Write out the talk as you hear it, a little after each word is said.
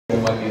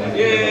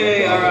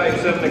Yay! All right,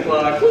 7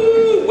 o'clock.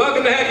 Woo!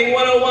 Welcome to Hacking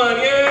 101.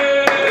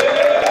 Yay!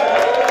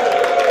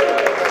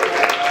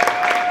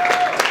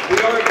 We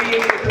are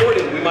being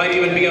recorded. We might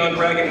even be on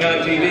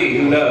DragonCon TV.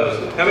 Who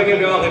knows? How many of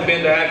y'all have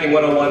been to Hacking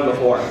 101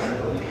 before?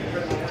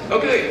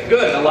 Okay,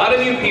 good. A lot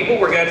of new people.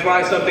 We're going to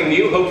try something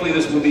new. Hopefully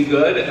this will be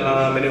good,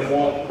 and it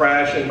won't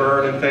crash and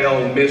burn and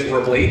fail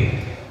miserably.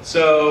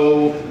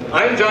 So,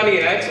 I'm Johnny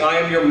X. I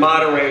am your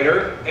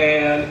moderator,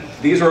 and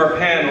these are our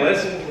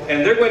panelists.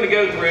 And they're going to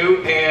go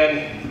through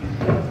and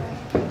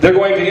they're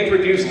going to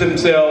introduce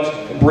themselves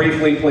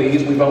briefly,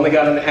 please. We've only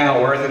got an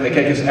hour, and then they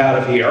kick us out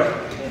of here.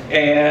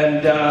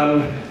 And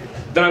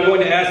then I'm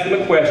going to ask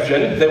them a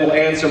question. They will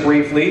answer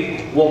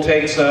briefly. We'll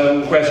take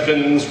some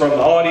questions from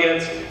the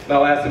audience. And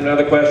I'll ask them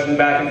another question,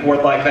 back and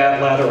forth like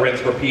that, lather,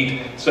 rinse,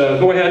 repeat. So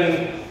go ahead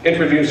and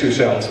introduce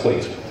yourselves,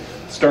 please.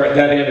 Start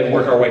that in and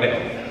work our way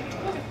down.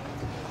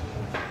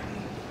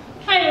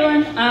 Hi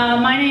everyone,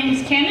 my name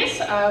is Candis.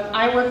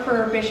 I work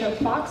for Bishop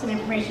Fox, an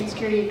information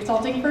security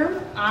consulting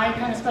firm. I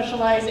kind of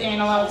specialize in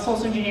a lot of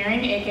social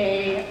engineering,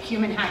 aka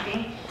human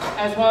hacking,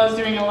 as well as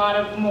doing a lot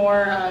of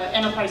more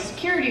enterprise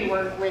security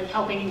work with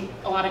helping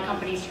a lot of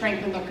companies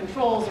strengthen their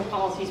controls, their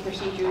policies,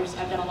 procedures.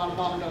 I've done a lot of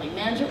vulnerability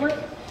management work.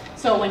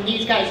 So when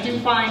these guys do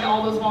find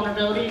all those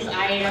vulnerabilities,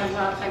 I have a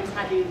lot of times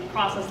had to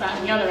process that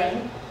on the other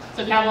end.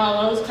 So if you have a lot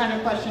of those kind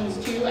of questions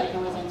too, I can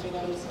always answer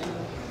those.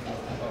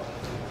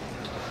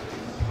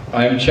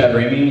 I'm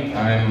Ramey.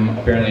 I'm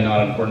apparently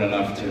not important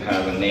enough to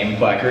have a name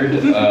placard.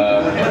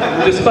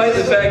 Despite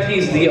the fact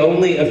he's the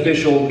only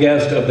official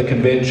guest of the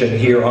convention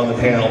here on the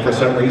panel, for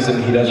some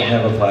reason he doesn't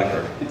have a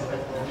placard.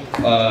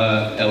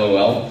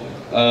 LOL.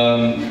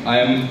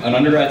 I'm an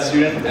undergrad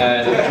student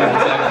at Georgia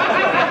Tech.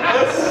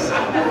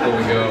 There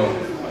we go.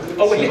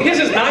 Oh, wait, his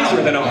is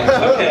nicer than ours.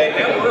 Okay,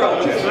 now we're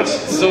all jealous.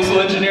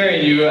 Social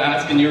engineering, you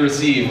ask and you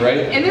receive, right?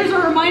 And there's a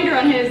reminder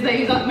on his that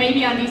he's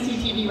maybe on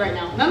DCTV right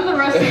now. None of the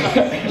rest of us.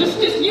 just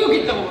you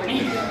get the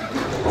warning.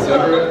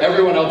 So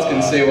everyone else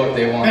can say what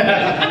they want.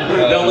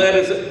 They'll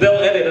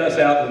edit us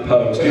out in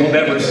post. You'll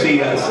never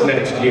see us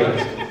next year.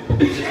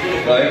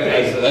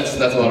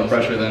 That's a lot of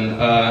pressure then.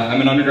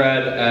 I'm an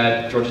undergrad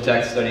at Georgia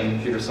Tech studying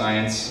computer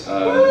science.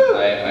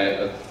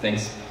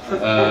 Thanks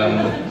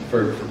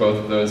for both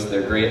of those.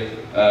 They're great.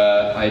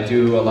 I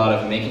do a lot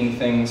of making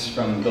things,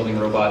 from building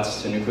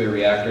robots to nuclear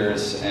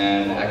reactors,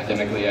 and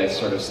academically I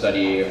sort of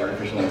study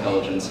artificial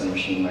intelligence and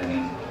machine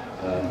learning.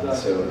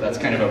 So that's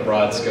kind of a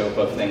broad scope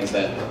of things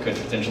that could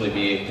potentially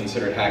be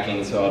considered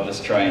hacking, so I'll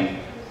just try and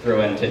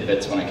throw in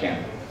tidbits when I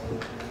can.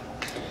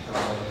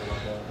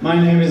 My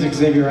name is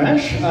Xavier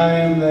Ashe. I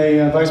am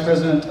the Vice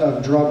President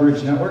of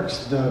Drawbridge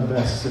Networks, the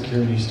best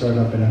security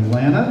startup in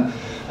Atlanta.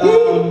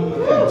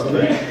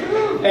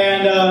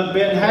 And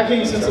been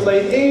hacking since the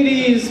late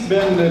 80s,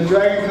 been to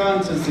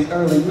DragonCon since the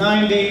early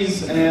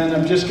 90s, and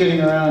I'm just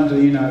getting around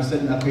to,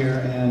 sitting up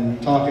here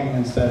and talking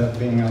instead of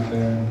being out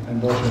there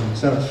and bullshitting.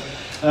 So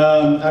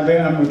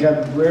I've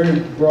got very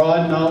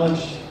broad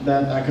knowledge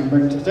that I can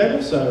bring to the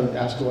table, so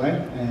ask away,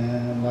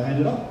 and I'll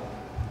hand it off.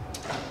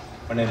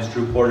 My name is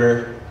Drew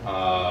Porter.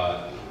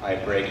 I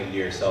break into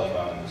your cell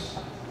phones,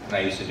 and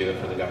I used to do it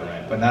for the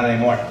government, but not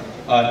anymore.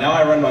 Now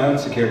I run my own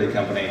security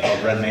company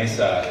called Red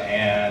Mesa,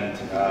 and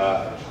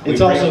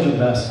it's also the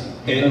best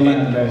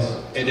Atlanta-based.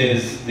 It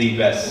is the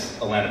best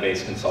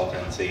Atlanta-based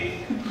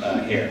consultancy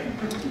here,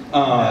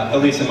 at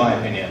least in my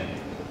opinion.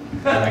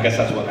 And I guess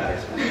that's what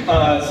matters.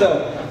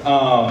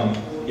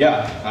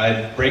 Yeah,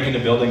 I break into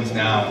buildings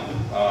now.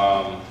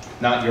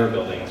 Not your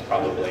buildings,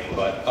 probably,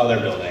 but other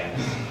buildings.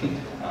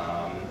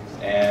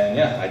 And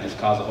yeah, I just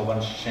cause a whole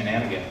bunch of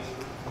shenanigans.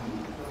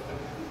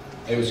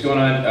 Hey, what's going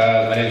on?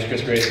 My name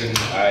is Grayson.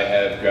 I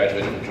have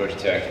graduated from Georgia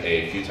Tech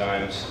a few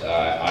times.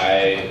 I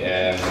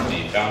am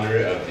the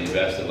founder of the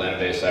best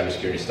Atlanta-based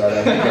cybersecurity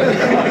startup.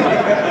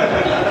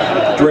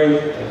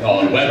 Drink.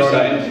 Called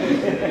Website.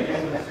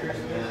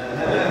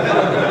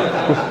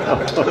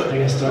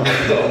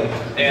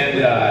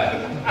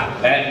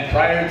 And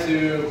prior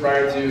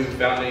to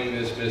founding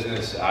this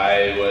business,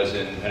 I was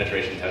in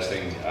penetration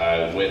testing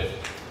with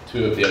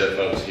two of the other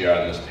folks here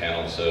on this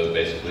panel. So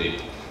basically,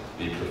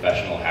 the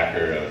professional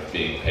hacker of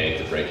being paid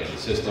to break into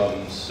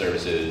systems,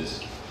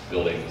 services,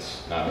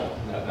 buildings,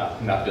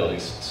 not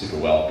buildings super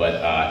well,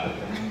 but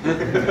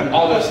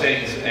all those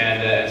things.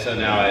 And so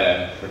now I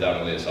am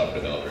predominantly a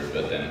software developer,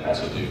 but then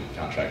also do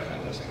contract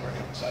pen testing work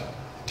on the side.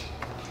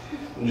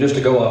 Just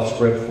to go off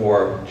script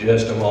for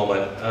just a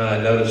moment, I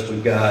noticed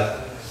we've got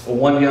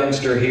one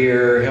youngster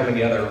here. How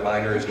many other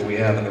minors do we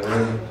have in the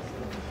room?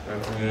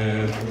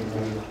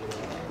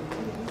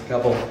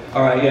 Couple.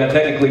 All right, yeah,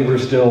 technically we're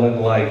still in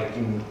like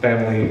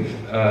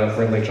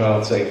family-friendly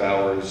child safe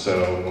hours,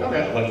 so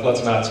okay.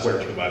 Let's not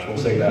swear too much. We'll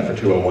save that for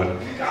 201.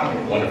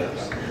 Wonderful.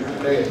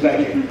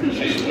 Thank you.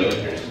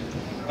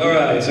 All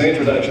right, so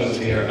introductions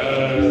here.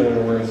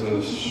 Where's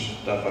the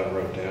stuff I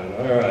wrote down?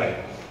 All right.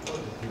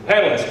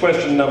 Panelists,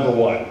 question number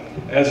one.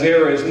 As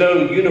there is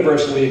no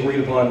universally agreed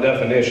upon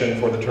definition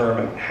for the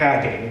term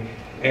hacking,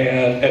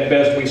 and at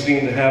best we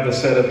seem to have a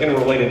set of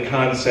interrelated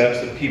concepts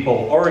that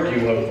people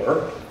argue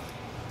over,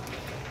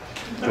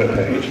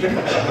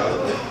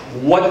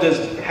 webpage. What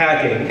does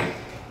hacking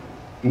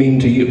mean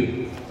to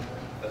you?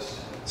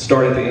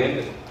 Start at the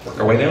end, work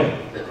our way down.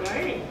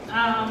 Right.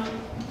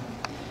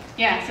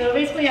 Yeah, so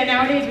basically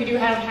nowadays we do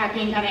have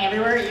hacking kind of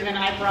everywhere. Even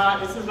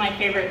this is my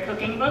favorite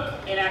cooking book.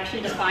 It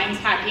actually defines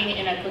hacking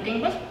in a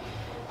cooking book.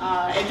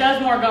 It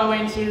does more go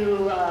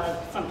into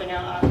something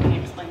else, I'm going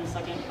to explain in a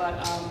second,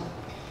 but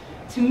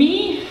to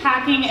me,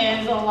 hacking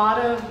is a lot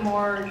of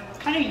more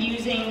kind of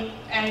using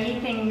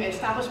anything,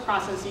 established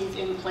processes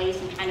in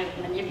place and kind of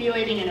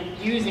manipulating and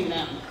abusing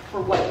them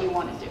for what you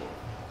want to do.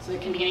 So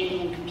it can be anything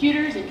in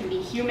computers, it can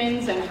be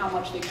humans and how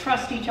much they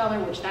trust each other,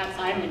 which that's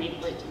I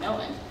manipulate to no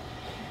end.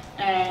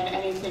 And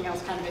anything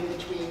else kind of in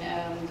between.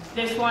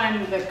 This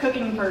one, the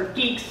Cooking for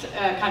Geeks,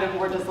 kind of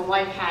more does the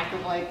life hack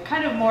of like,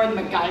 kind of more the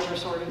MacGyver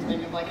sort of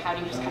thing of like how do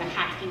you just kind of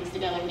hack things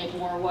together and make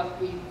more what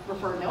we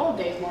refer in the old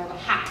days, more of a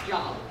hack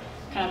job.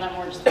 Kind of that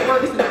more just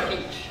works in the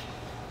pinch.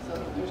 So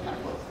there's kind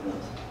of both of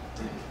those.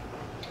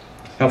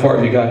 How far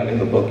have you gotten in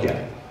the book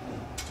yet?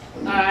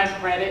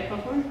 I've read it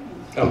before.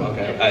 Oh,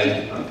 okay.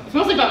 It's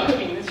mostly about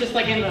cooking. It's just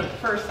like in the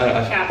first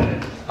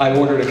chapter. I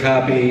ordered a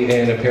copy,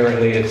 and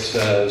apparently it's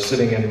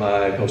sitting in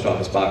my post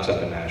office box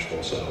up in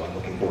Nashville, so I'm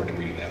looking forward to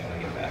reading that when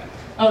I get back.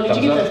 Oh, did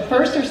you get the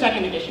first or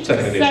second edition?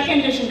 Second edition. Second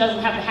edition doesn't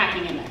have the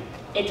hacking in there.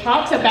 It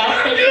talks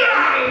about the...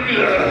 I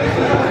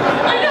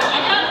know, I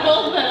got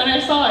both of them when I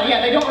saw it.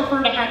 Yeah, they don't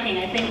refer to hacking.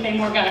 I think they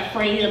more got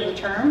afraid of the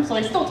term. So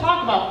they still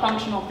talk about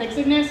functional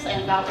fixedness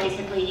and about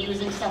basically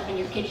using stuff in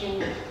your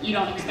kitchen you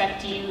don't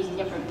expect to use in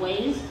different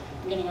ways.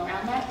 Getting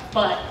around that,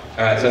 but...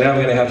 All right, so now I'm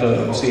going to have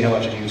to see how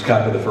much a used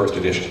copy of the first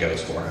edition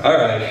goes for. All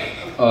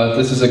right.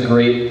 This is a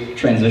great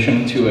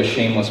transition to a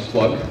shameless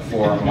plug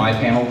for my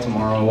panel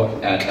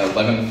tomorrow at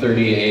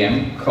 11:30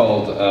 a.m.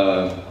 called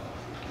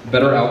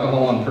Better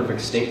Alcohol on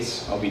Perfect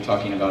Steaks. I'll be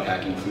talking about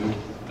hacking food.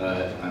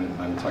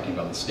 I'm talking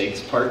about the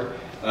steaks part.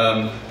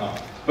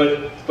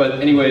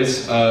 But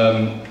anyways,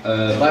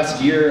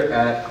 last year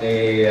at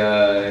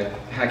a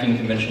hacking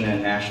convention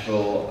in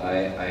Nashville,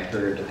 I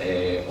heard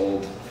a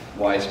old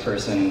wise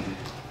person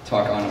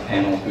talk on a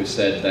panel who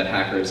said that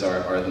hackers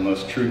are the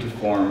most true to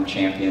form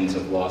champions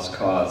of lost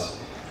cause.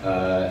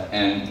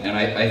 And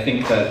I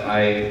think that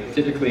I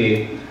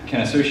typically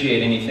can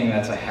associate anything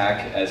that's a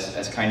hack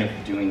as kind of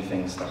doing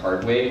things the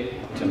hard way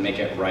to make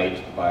it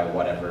right by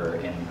whatever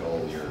end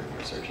goal you're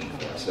searching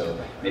for. So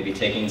maybe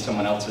taking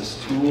someone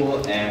else's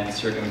tool and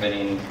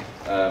circumventing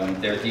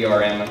their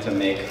DRM to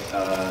make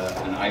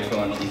an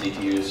iPhone easy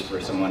to use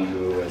for someone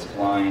who is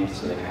blind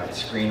so they can have a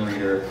screen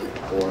reader,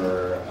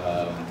 or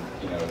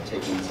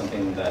taking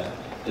something that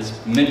is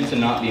meant to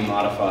not be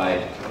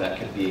modified that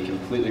could be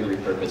completely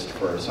repurposed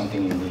for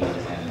something you need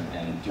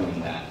and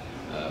doing that.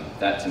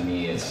 That to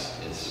me is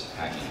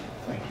hacking.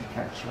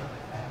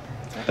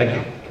 Thank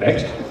you.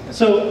 Next.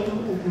 So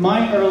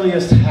my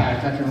earliest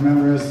hack I can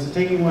remember is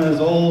taking one of those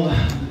old,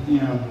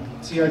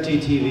 CRT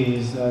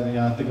TVs.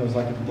 I think it was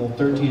like a little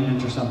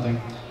 13-inch or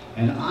something,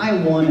 and I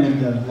wanted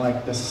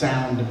the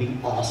sound to be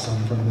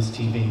awesome from this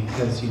TV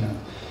because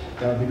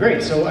that would be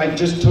great. So I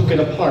just took it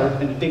apart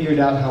and figured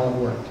out how it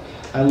worked.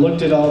 I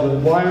looked at all the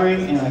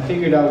wiring and I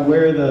figured out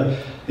where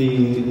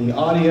the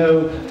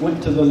audio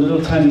went to the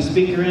little tiny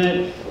speaker in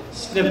it.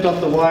 Snipped up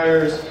the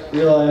wires,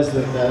 realized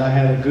that I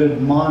had a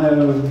good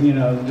mono,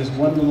 just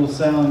one little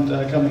sound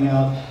coming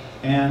out,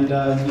 and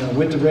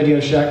went to Radio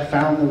Shack,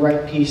 found the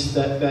right piece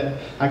that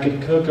I could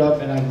cook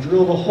up, and I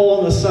drilled a hole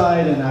in the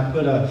side, and I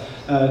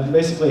put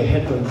basically a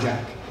headphone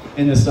jack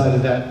in the side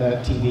of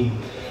that TV.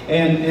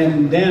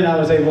 And then I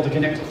was able to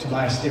connect it to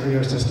my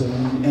stereo system,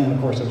 and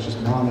of course it was just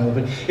mono,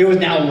 but it was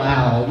now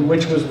loud,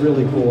 which was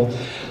really cool.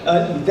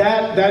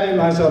 That in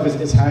myself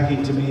is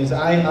hacking to me. Is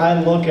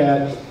I look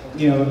at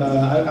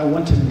I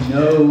want to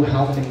know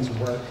how things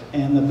work,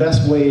 and the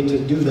best way to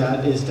do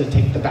that is to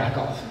take the back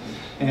off,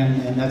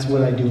 and that's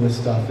what I do with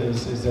stuff.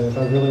 Is that if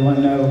I really want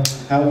to know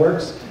how it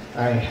works,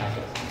 I hack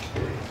it.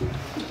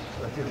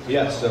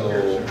 Yeah.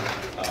 So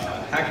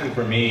hacking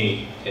for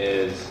me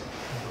is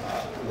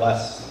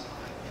less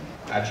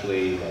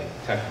actually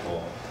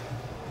technical.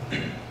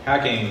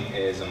 Hacking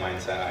is a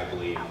mindset, I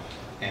believe,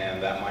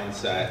 and that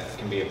mindset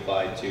can be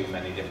applied to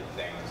many different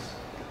things,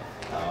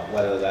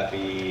 whether that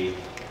be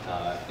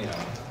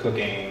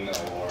cooking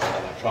or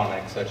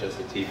electronics such as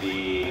the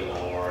TV,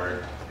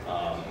 or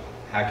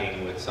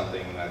hacking with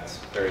something that's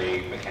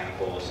very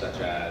mechanical such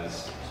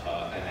as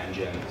an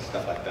engine,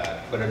 stuff like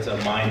that. But it's a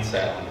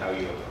mindset on how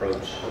you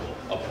approach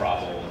a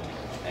problem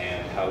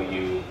and how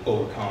you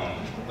overcome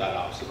that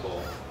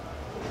obstacle.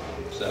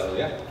 So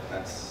yeah,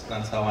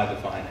 that's how I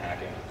define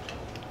hacking.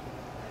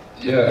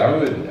 Yeah,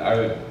 I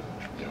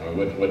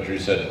would. What Drew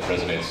said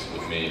resonates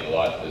with me a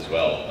lot as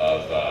well.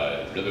 Of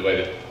really the way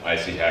that I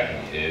see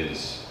hacking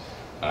is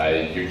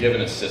you're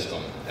given a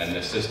system, and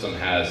the system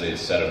has a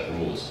set of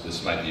rules.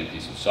 This might be a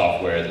piece of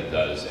software that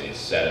does a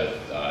set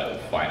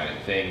of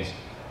finite things.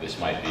 This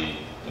might be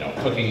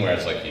cooking, where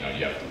it's like you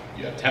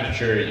have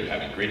temperature, you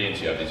have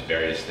ingredients, you have these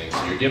various things.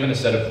 So you're given a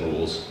set of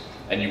rules,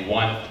 and you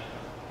want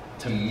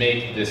to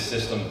make this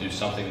system do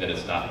something that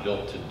it's not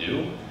built to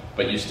do.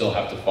 but you still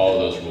have to follow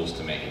those rules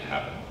to make it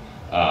happen.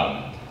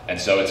 And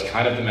so it's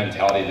kind of the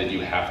mentality that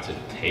you have to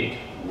take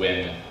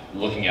when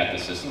looking at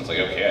the system. It's like,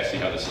 okay, I see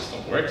how the system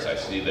works. I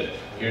see that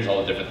here's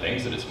all the different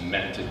things that it's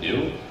meant to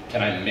do.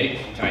 Can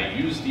I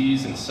use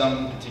these in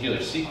some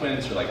particular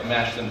sequence, or like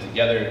mash them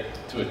together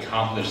to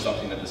accomplish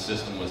something that the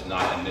system was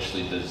not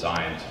initially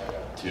designed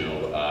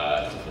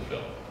to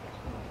fulfill?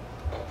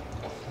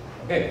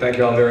 Okay, thank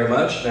you all very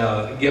much.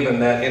 Now, given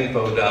that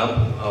info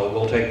dump,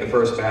 we'll take the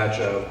first batch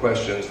of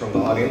questions from the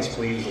audience.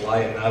 Please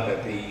lighten up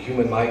at the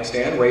human mic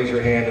stand. Raise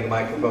your hand in the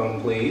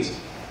microphone, please.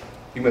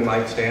 Human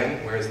mic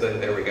stand,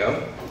 there we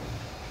go.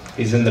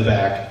 He's in the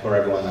back for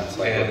everyone that's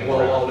like And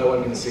looking around. no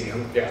one can see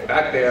him. Yeah,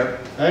 back there.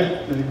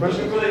 Hey, any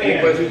questions?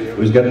 Any questions?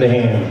 Who's got the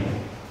hand?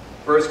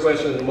 First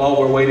question, while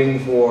we're waiting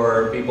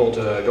for people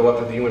to go up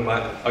to the human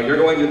mic. Oh, you're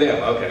going to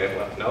them. Okay,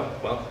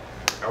 well,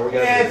 are we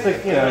going to? Yeah, it's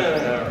like, you know.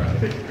 All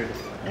right.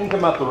 You can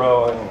come up the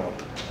row, I don't know.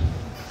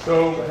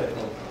 So,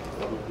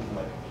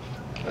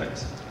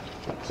 thanks.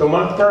 So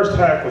my first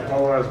hack was when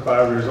I was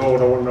 5 years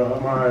old. I wanted to know how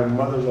my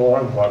mother's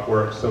alarm clock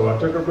works. So I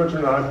took her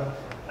butcher knife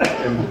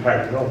and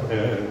hacked it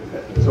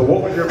open. So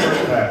what was your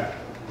first hack?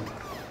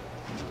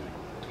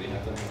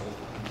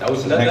 That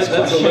was the That's next the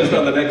question. list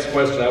on the next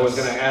question I was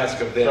going to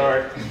ask of them.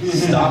 Sorry.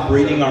 Stop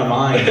reading our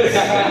minds.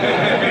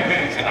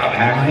 Stop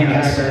hacking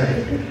us.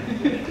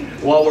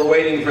 While we're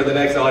waiting for the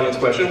next audience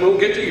question, we'll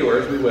get to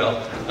yours, we will.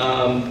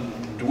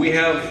 Do we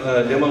have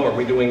a demo? Are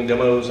we doing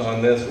demos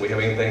on this? Do we have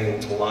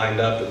anything lined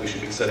up that we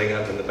should be setting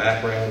up in the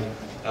background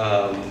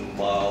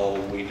while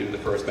we do the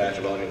first batch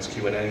of audience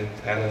Q&A?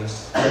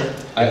 Panelists?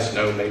 Yes,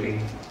 no, maybe?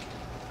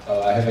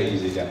 I have an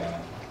easy demo.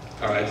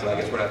 All right, so I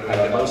guess we're not doing a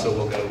demo, so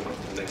we'll go to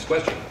the next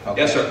question.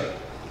 Okay. Yes, sir.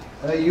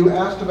 You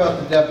asked about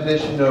the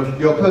definition of,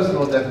 your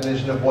personal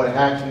definition of what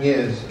hacking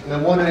is, and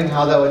I'm wondering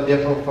how that would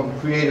differ from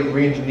creative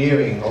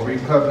re-engineering or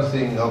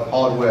repurposing of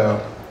hardware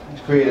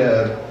to create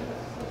a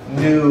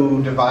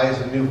new device,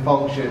 a new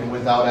function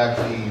without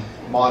actually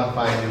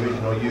modifying the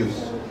original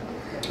use.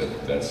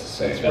 That's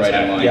right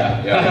in line.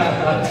 Yeah.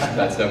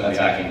 That's definitely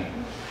hacking.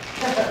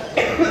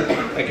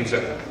 Thank you,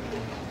 sir.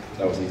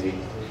 That was easy.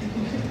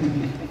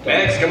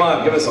 Next, come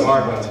on, give us some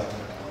hard ones.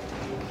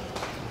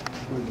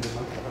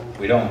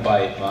 We don't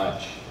bite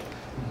much.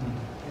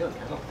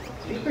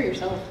 Speak for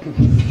yourself.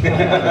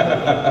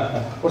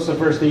 What's the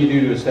first thing you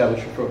do to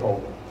establish your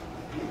foothold?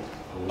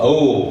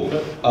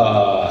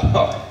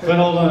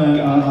 Foothold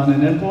on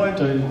an endpoint,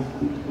 or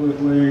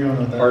where are you going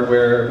with that?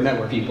 Hardware,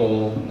 Network.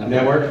 people,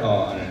 Network?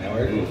 On a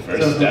network. Ooh, So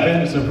first for step.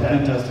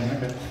 pen testing,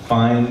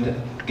 okay.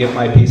 Get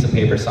my piece of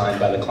paper signed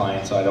by the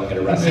client so I don't get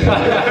arrested.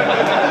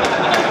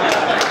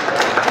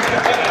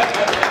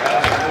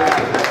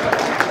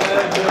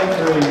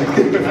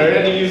 I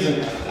had to use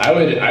it.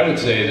 I would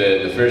say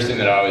that the first thing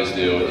that I always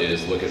do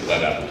is look at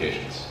web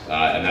applications,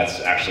 and that's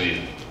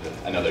actually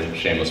another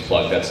shameless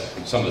plug. That's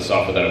some of the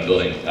software that I'm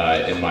building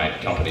in my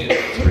company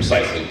is to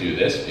precisely do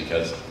this,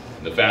 because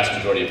the vast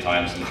majority of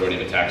times, the majority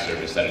of attack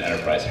surface that an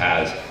enterprise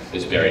has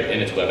is buried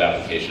in its web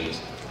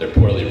applications. They're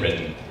poorly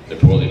written, they're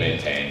poorly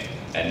maintained,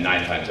 and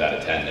 9 times out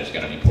of 10, there's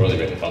going to be poorly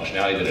written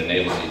functionality that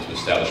enables you to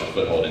establish a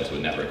foothold into a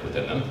network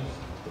within them.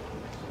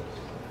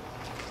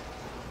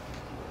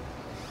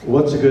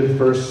 What's a good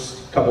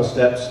first couple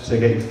steps to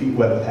get your feet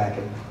wet with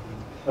hacking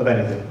of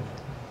anything?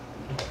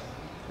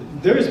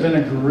 There's been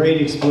a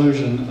great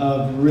explosion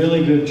of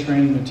really good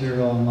training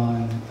material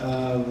online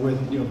with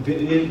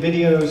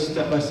videos,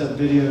 step-by-step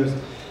videos,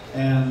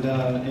 and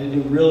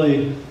it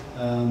really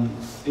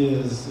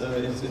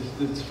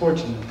it's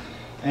fortunate.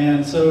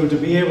 And so to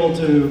be able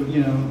to,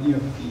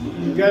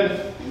 you've got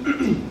to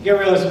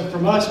realize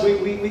from us,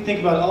 we think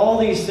about all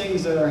these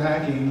things that are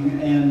hacking,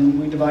 and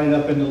we divide it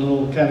up into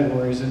little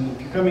categories. And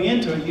if you're coming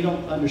into it, you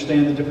don't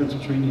understand the difference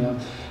between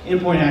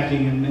endpoint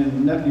hacking and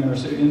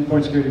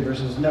endpoint security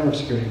versus network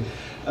security.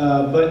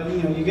 But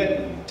you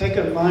take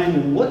a mind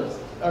of what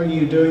are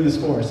you doing this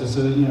for? Is this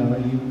are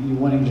you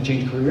wanting to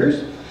change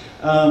careers?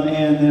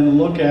 And then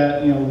look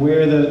at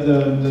where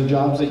the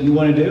jobs that you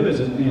want to do. Is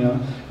it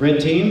red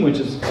team, which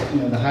is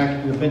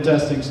the pen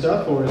testing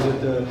stuff, or is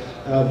it the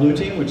blue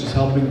team, which is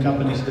helping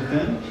companies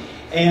defend?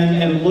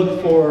 And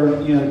look for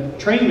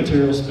training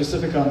materials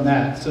specific on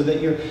that, so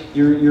that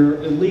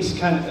you're at least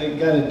kind of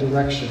got a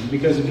direction.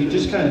 Because if you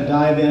just kind of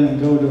dive in and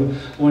go to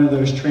one of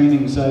those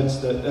training sites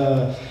that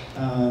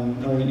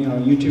or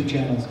YouTube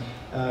channels.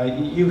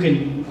 You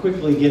can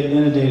quickly get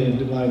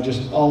inundated by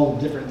just all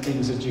the different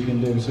things that you can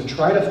do. So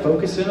try to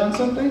focus in on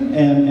something,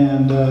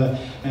 and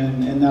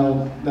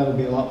that'll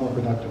be a lot more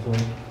productive for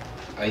you.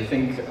 I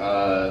think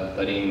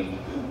letting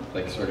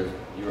sort of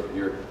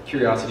your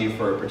curiosity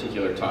for a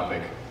particular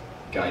topic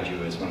guide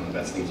you is one of the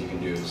best things you can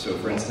do. So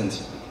for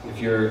instance, if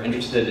you're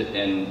interested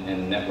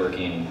in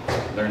networking,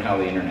 learn how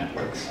the internet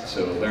works.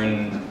 So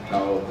learn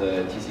how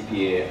the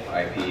TCP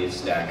IP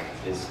stack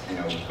is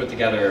put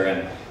together,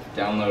 and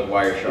download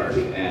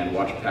Wireshark and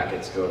watch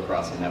packets go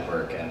across a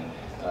network, and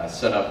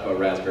set up a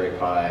Raspberry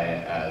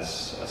Pi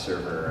as a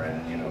server,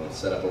 and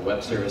set up a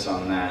web service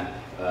on that.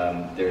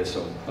 There's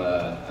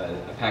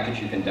a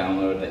package you can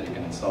download that you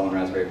can install on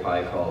Raspberry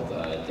Pi called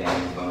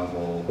Damn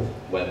Vulnerable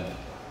Web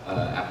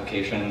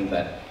application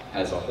that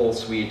has a whole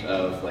suite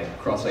of like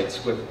cross-site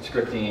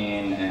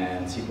scripting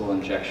and SQL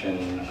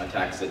injection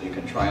attacks that you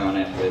can try on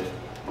it with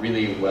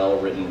really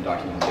well-written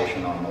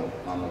documentation on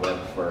the web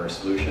for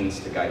solutions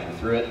to guide you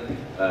through it.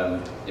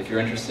 If you're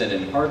interested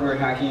in hardware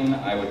hacking,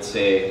 I would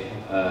say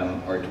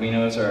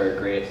Arduinos are a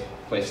great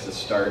place to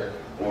start.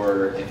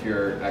 Or if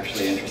you're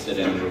actually interested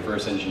in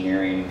reverse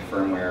engineering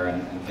firmware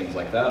and things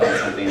like that on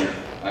something,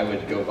 I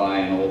would go buy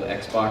an old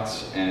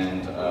Xbox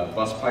and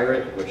Bus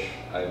Pirate, which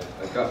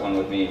I've got one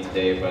with me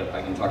today, but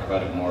I can talk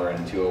about it more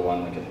in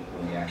 201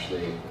 when we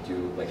actually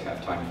do like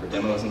have time for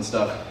demos and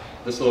stuff.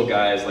 This little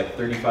guy is like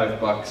 35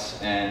 bucks,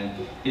 and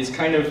he's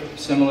kind of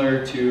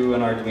similar to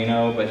an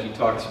Arduino, but he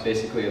talks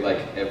basically like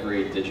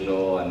every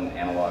digital and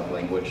analog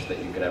language that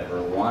you could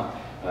ever want.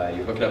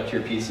 You hook it up to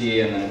your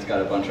PC, and then it's got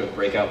a bunch of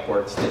breakout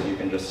ports that you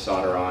can just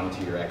solder on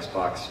to your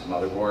Xbox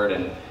motherboard,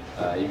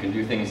 and you can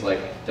do things like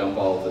dump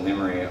all of the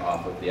memory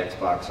off of the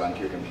Xbox onto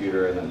your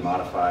computer, and then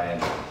modify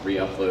and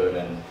re-upload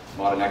and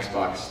mod an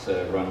Xbox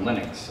to run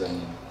Linux.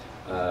 And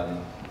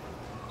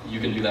you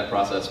can do that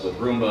process with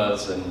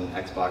Roombas and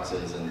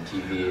Xboxes and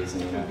TVs,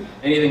 and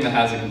anything that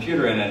has a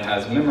computer in it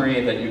has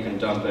memory that you can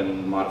dump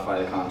and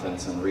modify the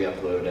contents and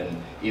re-upload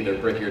and either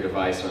brick your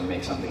device or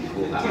make something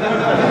cool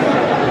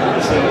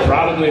happen. So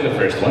probably the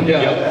first one.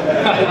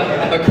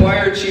 Yeah.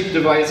 Acquire cheap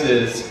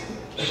devices,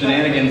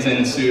 shenanigans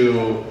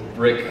ensue,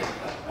 brick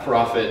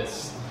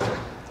profits,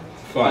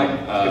 fun.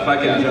 If I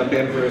can jump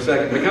in for a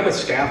second, become a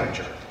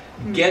scavenger.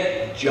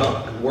 Get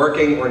junk,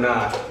 working or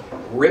not.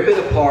 Rip it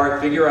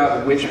apart, figure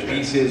out which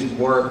pieces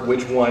work,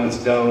 which ones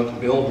don't,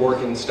 build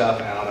working stuff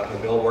out of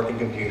it, build working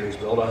computers,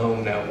 build a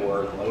home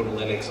network, load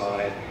Linux on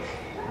it,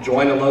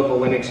 join a local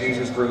Linux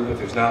users group. If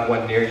there's not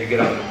one near you,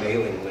 get on the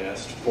mailing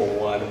list for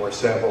one or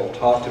several,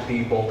 talk to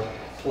people,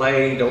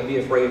 play, don't be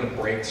afraid to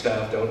break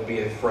stuff, don't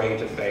be afraid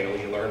to fail.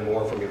 You learn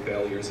more from your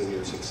failures than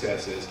your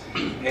successes.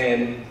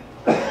 And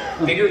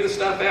figure the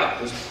stuff out,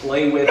 just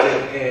play with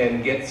it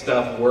and get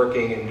stuff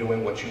working and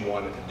doing what you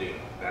want it to do.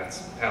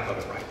 That's half of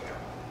it right there.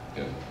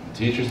 Yeah.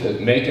 Teachers,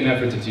 make an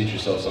effort to teach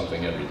yourself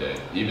something every day,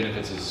 even if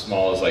it's as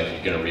small as like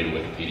you're going to read a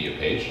Wikipedia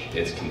page.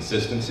 It's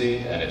consistency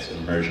and it's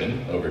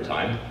immersion over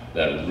time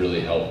that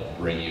really help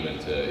bring you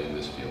into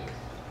this field.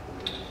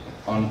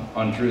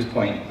 On Drew's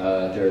point,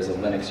 there's a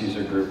Linux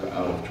user group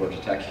out of Georgia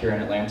Tech here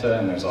in Atlanta,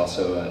 and there's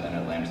also an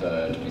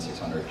Atlanta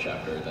 2600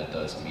 chapter that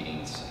does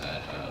meetings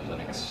at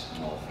Linux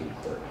Mall Food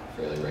Court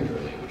fairly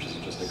regularly, which is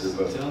just a group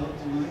of...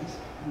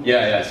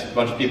 Yeah, it's a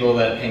bunch of people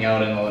that hang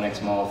out in the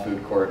Linux Mall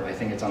Food Court. I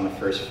think it's on the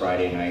first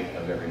Friday night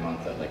of every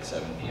month at like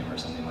 7 p.m. or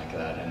something like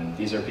that. And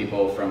these are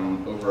people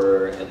from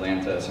over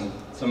Atlanta.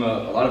 A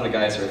lot of the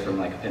guys are from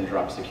like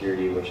Pindrop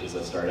Security, which is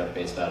a startup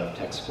based out of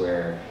Tech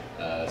Square.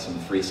 Some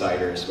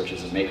Freesiders, which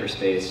is a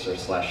makerspace or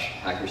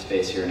 /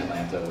 hackerspace here in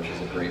Atlanta, which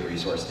is a great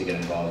resource to get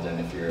involved in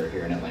if you're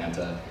here in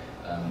Atlanta.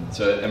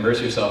 So immerse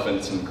yourself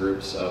in some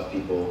groups of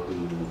people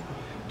who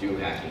do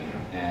hacking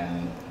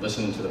and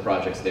listen to the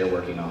projects they're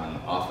working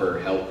on, offer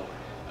help.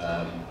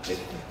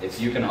 If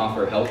you can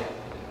offer help,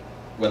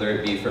 whether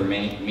it be for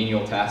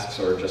menial tasks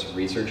or just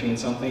researching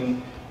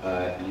something,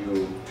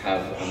 you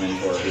have a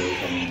mentor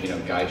who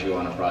can guide you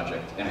on a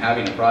project. And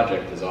having a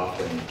project is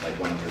often like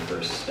one of your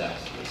first steps.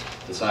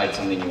 Decide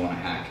something you want to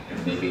hack,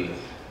 and maybe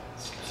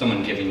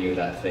someone giving you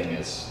that thing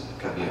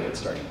could be a good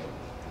starting point.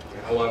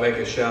 I want to make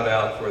a shout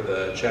out for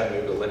the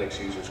Chattanooga Linux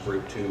users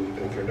group too.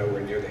 Even if you're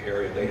nowhere near the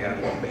area, they have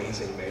an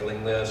amazing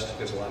mailing list.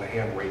 There's a lot of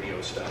ham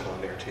radio stuff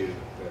on there too.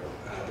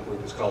 The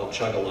group is called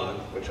Chug-a-Lug,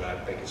 which I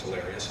think is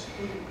hilarious.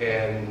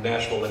 And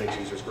Nashville Linux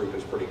users group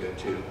is pretty good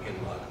too,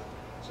 in Lug.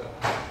 So.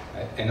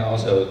 And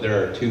also,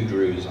 there are 2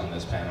 Drews on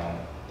this panel,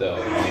 though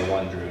only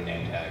one Drew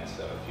name tag,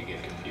 so if you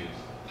get confused.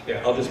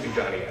 Yeah, I'll just be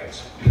Johnny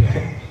X.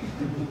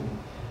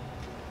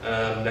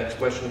 Next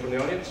question from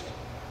the audience.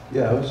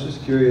 Yeah, I was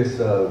just curious,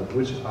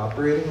 which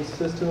operating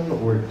system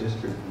or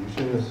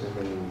distribution,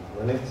 assuming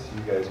Linux,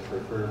 you guys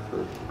prefer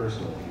for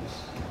personal use?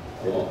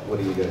 What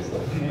do you guys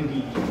like?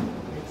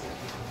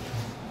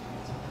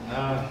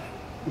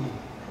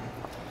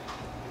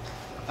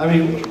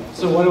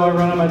 So what do I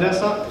run on my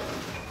desktop?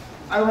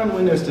 I run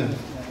Windows 10.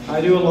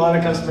 I do a lot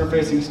of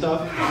customer-facing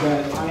stuff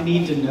that I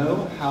need to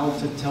know how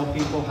to tell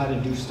people how to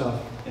do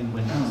stuff in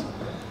Windows.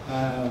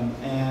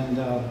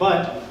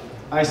 But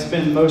I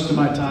spend most of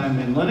my time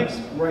in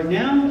Linux. Right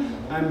now,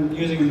 I'm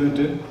using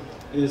Ubuntu,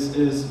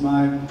 is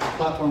my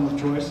platform of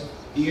choice.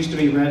 It used to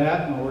be Red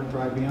Hat, and I worked for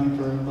IBM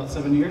for about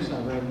 7 years.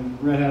 I ran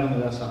Red Hat on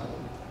the desktop.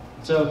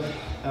 So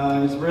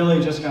it's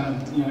really just kind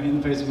of in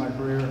the face of my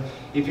career.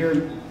 If you're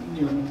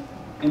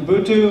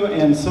Ubuntu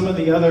and some of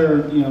the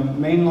other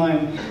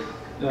mainline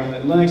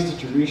Linux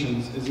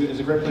distributions is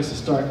a great place to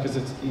start because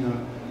it's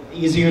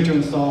easier to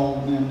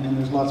install and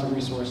there's lots of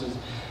resources.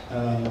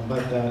 I'm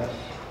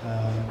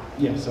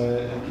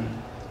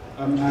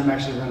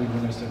actually running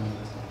Windows 10 on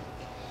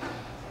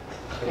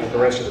this. The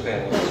rest of the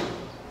panelists.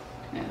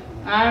 Yeah.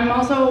 I'm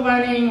also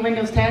running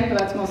Windows 10, but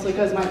that's mostly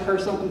because my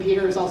personal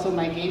computer is also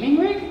my gaming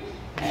rig.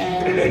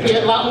 And you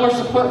get a lot more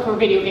support for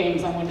video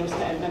games on Windows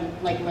 10 than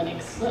like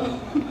Linux. So.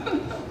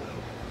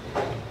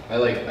 I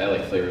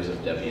like flavors of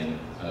Debian,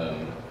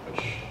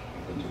 which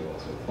Ubuntu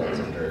also falls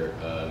under.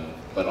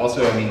 But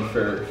also, I mean,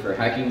 for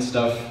hacking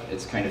stuff,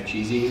 it's kind of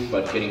cheesy,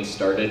 but getting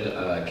started,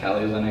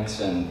 Kali Linux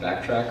and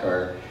Backtrack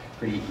are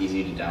pretty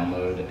easy to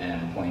download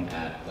and point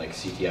at like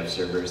CTF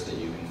servers that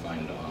you can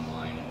find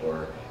online,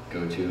 or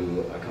go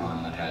to a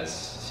con that has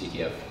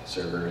CTF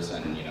servers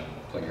and, you know,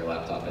 plug your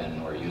laptop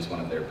in, or use one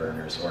of their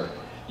burners, or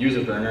use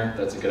a burner.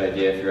 That's a good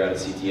idea if you're at a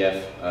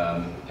CTF,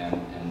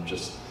 and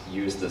just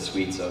use the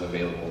suites of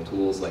available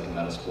tools like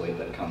Metasploit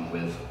that come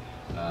with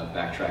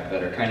Backtrack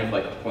that are kind of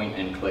like point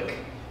and click,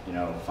 you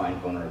know, find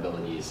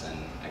vulnerabilities and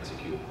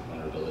execute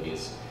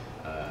vulnerabilities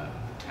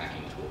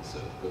hacking tools.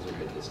 So those are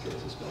good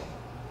skills as well.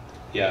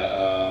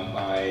 Yeah,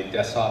 my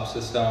desktop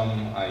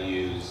system, I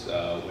use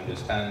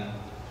Windows 10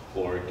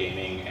 for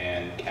gaming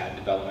and CAD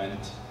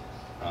development.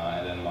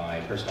 And then my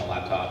personal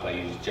laptop, I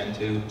use Gen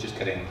 2. Just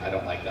kidding, I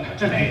don't like that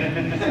much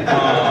pain.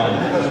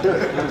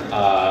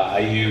 I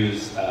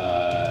use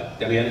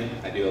Debian.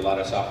 I do a lot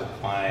of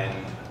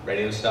software-defined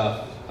radio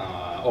stuff,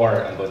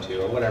 or Ubuntu,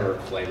 or whatever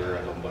flavor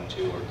of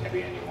Ubuntu or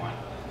Debian you want.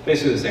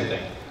 Basically the same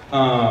thing.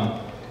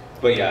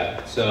 But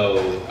yeah, so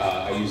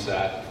I use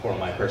that for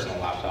my personal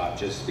laptop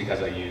just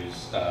because I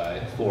use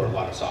it for a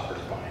lot of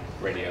software-defined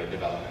radio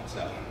development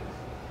stuff.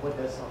 What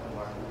desktop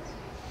environments?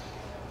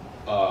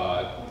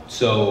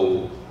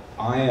 So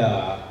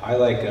I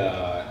like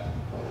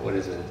what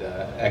is it,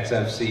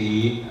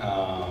 XFCE,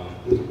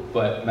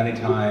 but many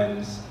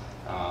times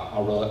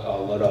I'll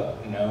load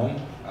up GNOME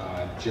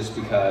just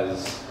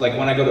because, like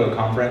when I go to a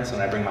conference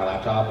and I bring my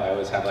laptop, I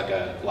always have like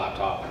a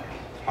laptop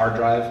hard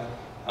drive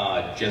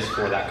just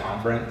for that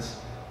conference.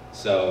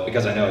 So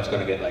because I know it's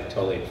going to get like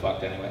totally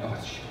fucked anyway. Oh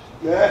shit.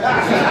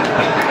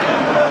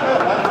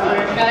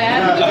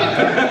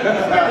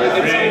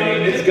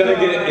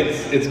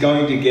 It's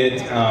going to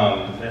get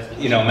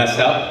you know, messed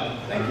up.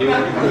 Thank you.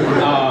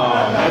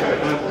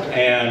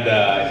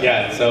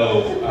 Yeah,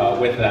 so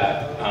with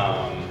that,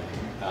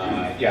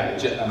 yeah,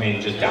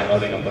 just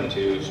downloading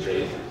Ubuntu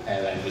straight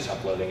and then just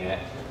uploading it.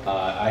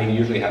 I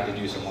usually have to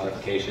do some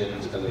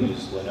modifications because I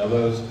use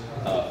Lenovo's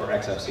for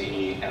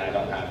XFCE, and I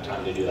don't have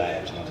time to do that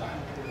every single time.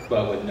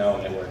 But with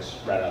GNOME, it works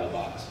right out of the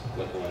box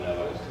with the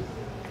Lenovo's.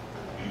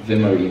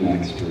 Vim or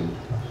Emacs too.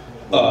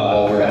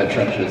 While we're at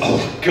trenches. Oh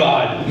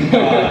God!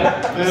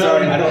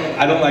 Sorry,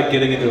 I don't like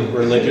getting into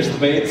religious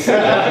debates.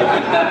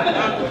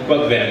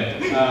 But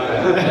Vim.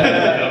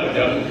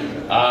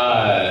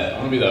 I'm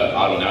gonna be the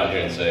odd one out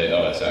here and say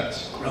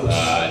OSX.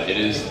 It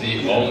is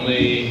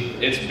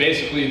it's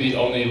basically the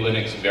only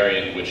Linux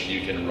variant which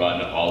you can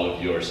run all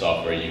of your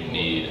software you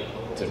need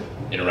to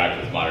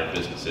interact with modern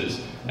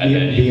businesses, and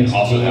then you can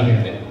also have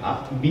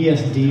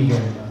BSD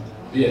variant.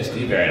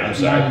 BSD variant, I'm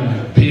sorry.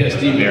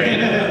 BSD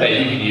variant that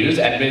you can use,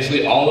 and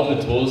basically all of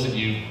the tools that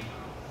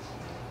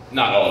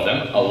not all of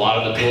them, a lot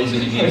of the tools that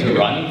you need to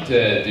run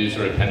to do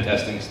sort of pen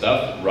testing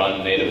stuff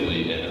run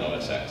natively in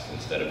OSX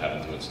instead of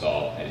having to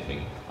install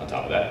anything on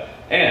top of that.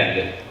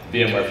 And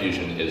VMware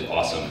Fusion is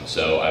awesome,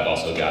 so I've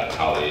also got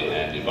Kali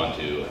and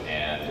Ubuntu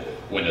and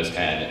Windows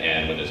 10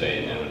 and Windows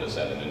 8 and Windows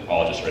 7, and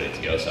all just ready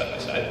to go side by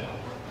side.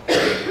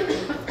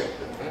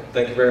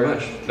 Thank you very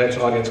much. Next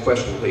audience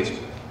question, please.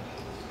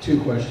 Two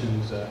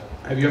questions.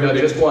 Have you ever been,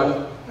 just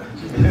one?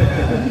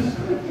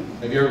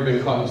 Have you ever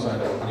been caught inside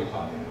of a honey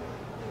pot?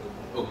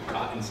 Oh,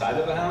 caught inside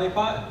of a honey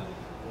pot?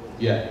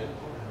 Yeah.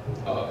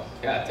 Oh,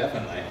 yeah,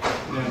 definitely.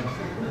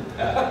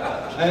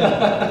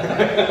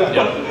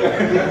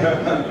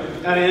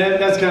 I mean,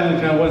 that's kind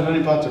of what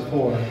honeypots are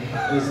for,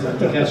 is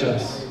to catch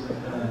us,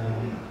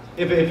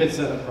 if it's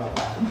set up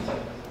properly.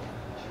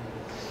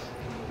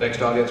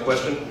 Next audience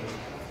question.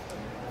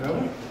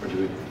 Or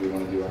do we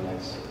want to do our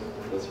next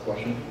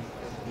question?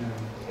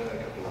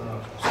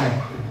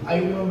 I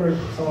remember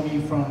some of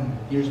you from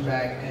years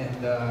back,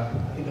 and I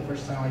think the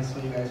first time I saw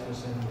you guys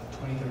was in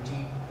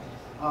 2013.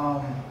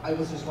 I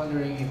was just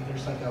wondering if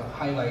there's like a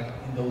highlight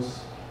in those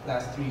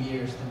last 3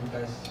 years that you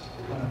guys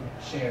want to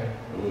share.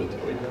 Ooh,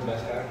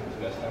 best hack?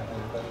 Best hack?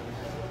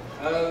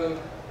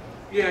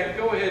 Yeah,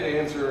 go ahead and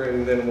answer,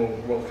 and then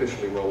we'll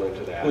officially roll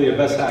into that. Well, your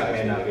best hack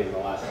may not be in the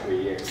last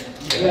 3 years.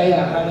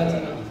 Yeah, highlights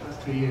in the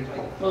last 3 years.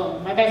 Well,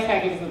 my best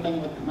hack is the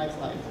thing with my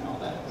slides and all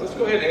that. Let's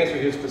go ahead and answer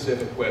his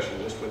specific question,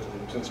 just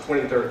since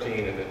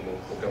 2013, and then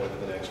we'll go into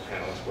the next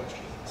panelist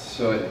question.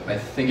 So I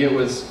think it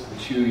was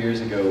 2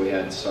 years ago we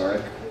had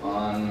Sarek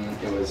on.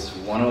 It was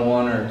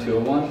 101 or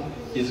 201.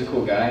 He's a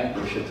cool guy.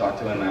 We should talk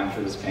to him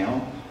after this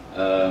panel.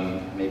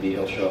 Maybe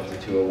he'll show up to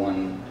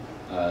 201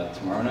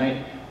 tomorrow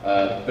night.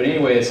 But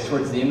anyways,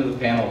 towards the end of the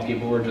panel,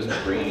 people were just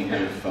bringing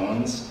him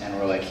phones and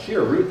were like,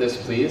 here, root this,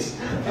 please.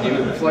 And he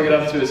would plug it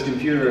up to his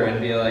computer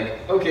and be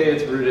like, okay,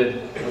 it's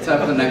rooted. Let's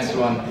have the next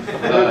one.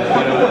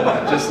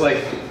 Just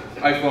like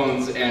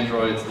iPhones,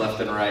 Androids, left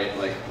and right.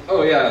 Like,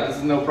 oh yeah, this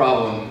is no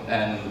problem.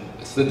 And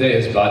It's the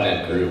day his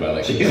botnet grew, I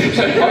like to use.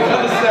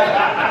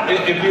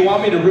 If you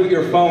want me to root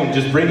your phone,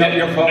 just bring up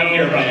your phone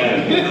here,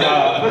 man.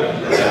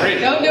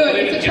 Don't do it,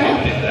 it's a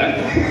trap.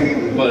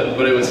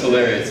 But it was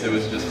hilarious. It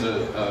was just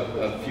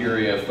a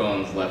fury of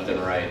phones left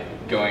and right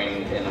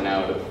going in and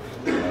out of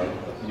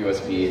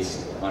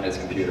USBs on his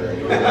computer. And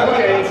he was like,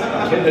 okay,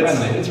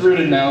 it's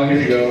rooted now.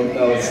 Here you go.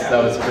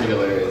 That was pretty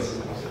hilarious.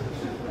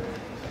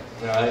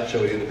 All right,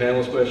 shall we do the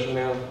panelist question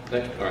now?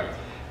 Next, all right.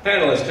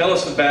 Panelists, tell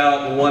us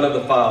about one of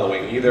the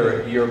following: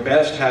 either your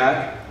best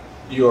hack,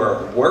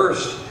 your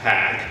worst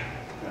hack,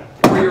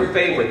 or your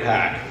favorite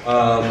hack.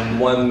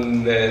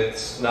 One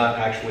that's not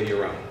actually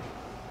your own.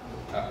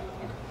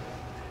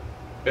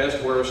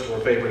 Best, worst, or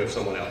favorite of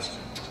someone else.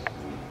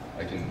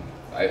 All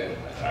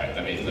right,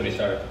 let me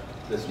start.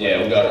 Yeah,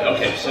 we'll go.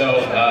 Okay, so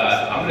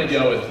I'm gonna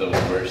go with the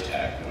worst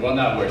hack. Well,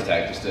 not worst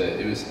hack.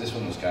 This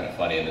one was kind of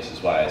funny, and this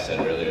is why I said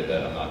earlier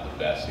that I'm not the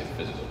best at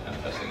physical pen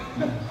testing.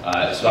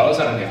 So I was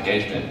on an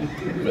engagement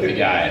with a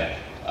guy,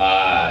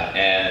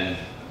 and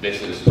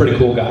basically this was pretty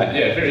cool guy.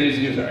 Yeah,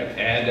 he was alright.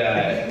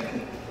 And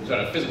he was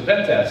on a physical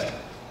pen test,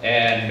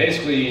 and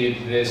basically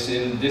this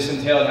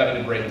entailed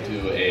having to break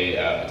into a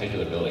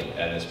particular building,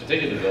 and this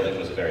particular building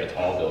was a very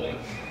tall building.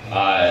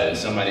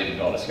 Some might even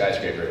call it a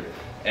skyscraper,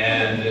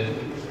 and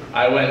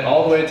I went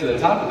all the way to the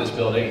top of this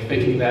building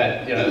thinking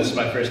that, this is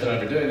my first time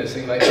ever doing this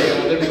thing, like,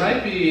 well, there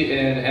might be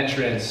an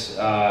entrance,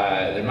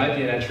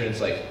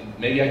 like,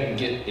 maybe I can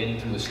get in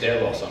through the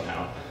stairwell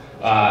somehow.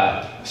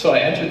 So I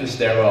entered the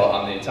stairwell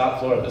on the top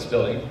floor of this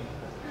building.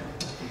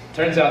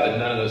 Turns out that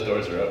none of those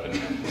doors were open.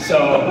 So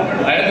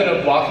I ended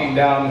up walking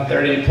down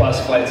 30 plus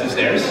flights of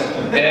stairs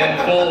in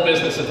full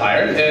business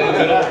attire in the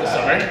middle of the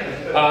summer.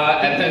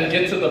 And then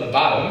get to the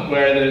bottom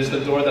where there's the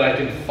door that I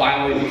can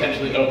finally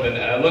potentially open.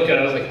 And I look at it,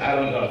 I was like, I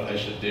don't know if I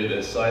should do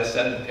this. So I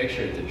sent a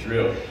picture to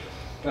Drew.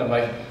 And I'm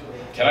like,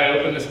 can I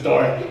open this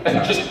door?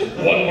 And just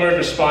one word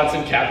response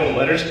in capital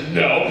letters,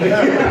 no.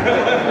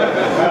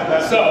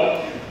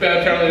 So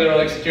apparently there were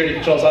like security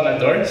controls on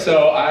that door.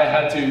 So I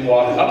had to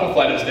walk up a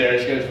flight of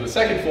stairs, go to the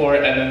second floor,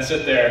 and then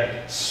sit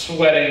there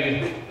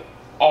sweating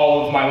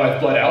all of my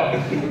lifeblood out.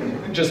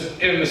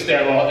 Just in the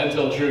stairwell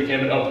until Drew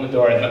came and opened the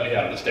door and let me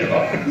out of the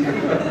stairwell.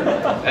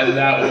 And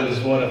that was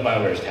one of my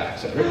worst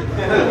hacks ever.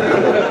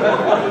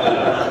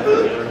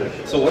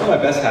 So one of my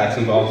best hacks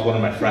involves one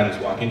of my friends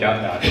walking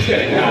down. No, just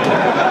kidding.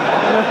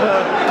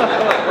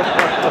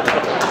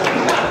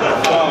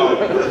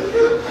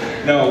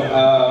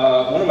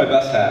 One of my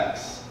best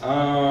hacks.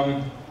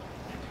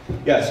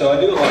 Yeah, so I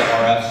do a lot of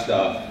RF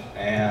stuff,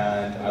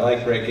 and I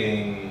like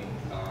breaking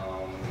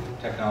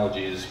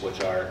technologies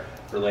which are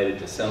related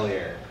to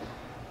cellular.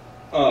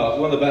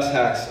 One of the best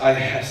hacks, I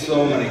have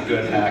so many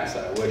good hacks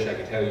that I wish I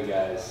could tell you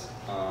guys.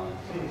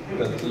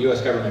 But the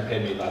US government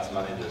paid me lots of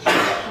money to show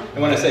up.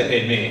 And when I say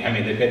paid me, I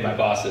mean they paid my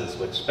bosses,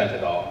 which spent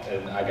it all,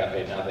 and I got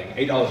paid nothing.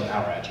 $8 an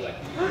hour, actually.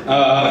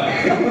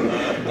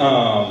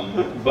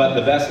 But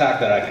the best hack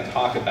that I can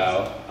talk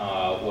about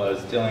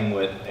was dealing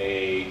with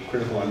a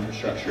critical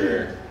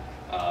infrastructure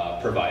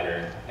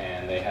provider,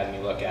 and they had me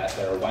look at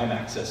their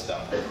WiMAX system.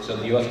 So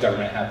the US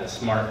government had the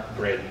Smart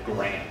Grid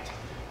grant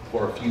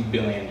for a few $1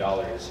 billion,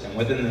 and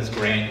within this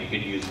grant you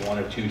could use one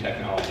of two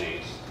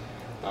technologies.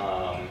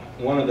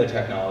 One of the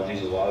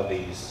technologies a lot of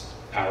these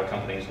power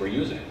companies were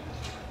using.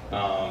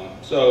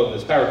 So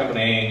this power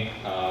company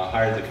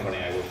hired the company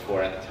I worked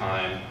for at the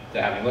time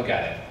to have me look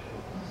at it.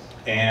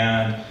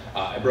 And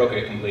I broke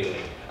it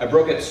completely. I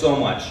broke it so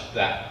much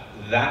that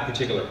that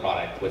particular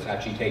product was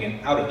actually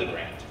taken out of the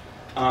grant.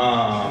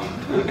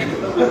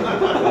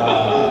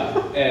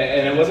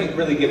 And it wasn't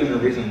really given a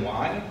reason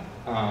why,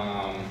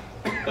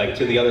 like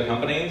to the other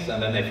companies, and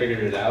then they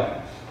figured it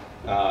out.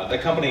 The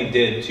company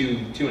did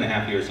two and a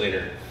half years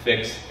later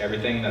fix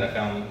everything that I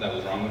found that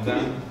was wrong with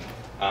them,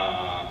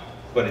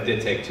 but it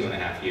did take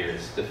 2.5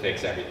 years to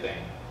fix everything.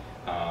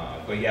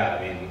 But yeah, I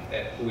mean,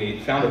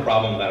 we found a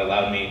problem that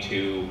allowed me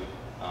to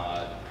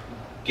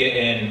get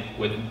in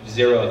with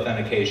zero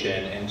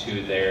authentication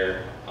into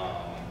their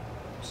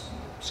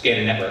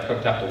SCADA network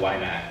hooked up to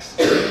WiMAX.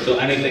 So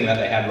anything that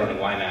they had running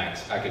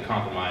WiMAX, I could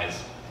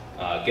compromise,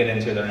 get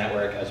into their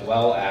network, as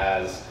well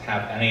as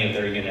have any of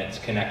their units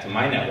connect to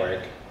my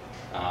network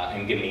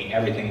and give me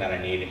everything that I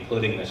need,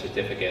 including the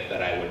certificate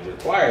that I would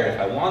require if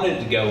I wanted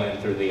to go in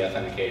through the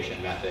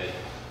authentication method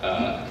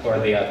or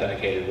the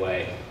authenticated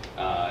way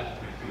to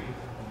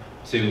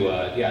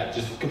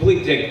just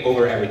completely take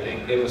over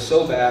everything. It was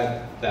so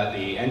bad that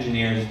the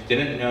engineers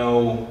didn't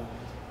know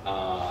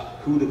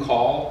who to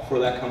call for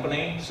that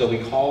company, so we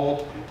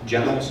called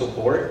general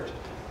support,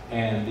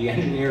 and the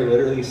engineer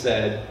literally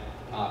said,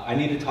 I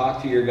need to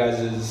talk to your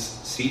guys'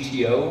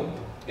 CTO,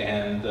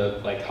 and the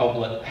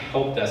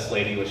help desk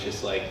lady was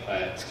just like,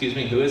 excuse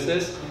me, who is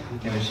this?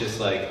 And it's just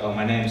like, oh,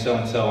 my name's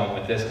so-and-so, I'm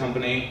with this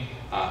company.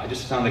 I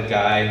just found a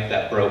guy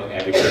that broke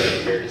every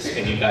 30 years,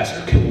 and you guys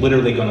are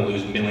literally going to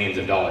lose millions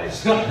of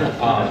dollars.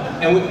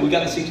 And we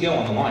got the CTO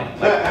on the line,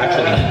 like,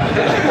 actually.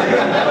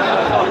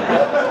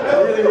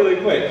 really,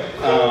 really quick.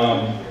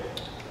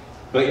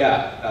 But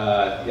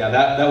yeah,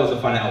 that was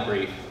a fun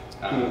outbrief.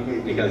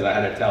 because I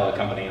had to tell a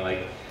company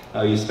like,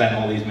 oh, you spent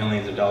all these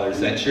millions of dollars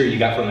that sure you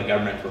got from the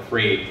government for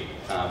free,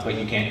 but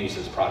you can't use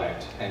this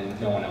product, and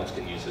no one else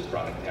can use this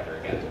product ever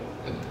again.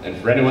 And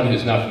for anyone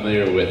who's not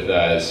familiar with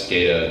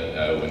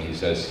SCADA, when he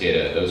says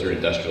SCADA, those are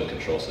industrial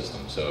control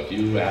systems. So if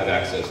you have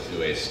access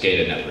to a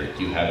SCADA network,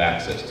 you have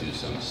access to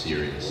some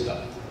serious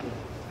stuff.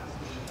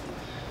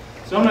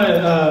 So I'm going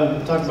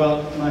to talk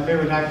about my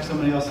favorite hack for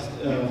somebody else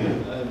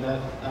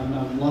that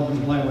I'm loving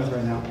playing with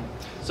right now.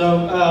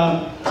 So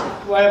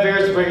what I have here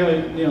is a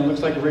regular,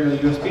 looks like a regular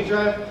USB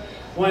drive.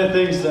 One of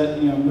the things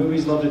that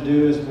movies love to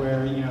do is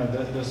where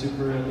the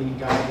super elite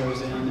guy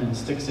goes in and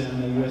sticks in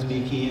a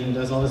USB key and it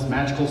does all this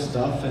magical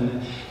stuff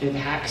and it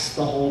hacks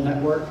the whole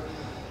network.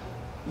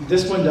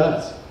 This one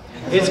does.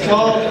 It's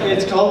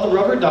called the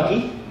Rubber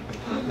Ducky.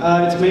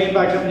 It's made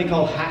by a company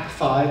called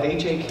Hack5,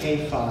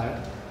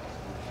 H-A-K-5.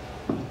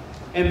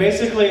 And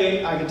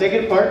basically, I can take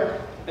it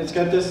apart. It's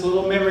got this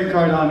little memory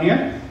card on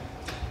here,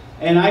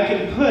 and I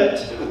can put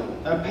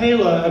a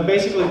payload.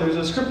 Basically, there's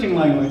a scripting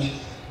language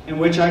in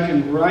which I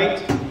can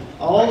write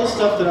all the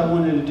stuff that I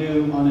wanted to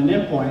do on an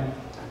endpoint,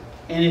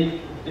 and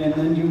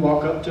then you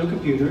walk up to a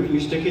computer, you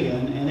stick it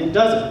in, and it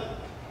does it.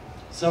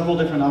 Several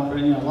different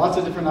lots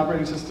of different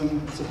operating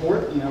system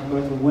support,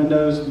 both for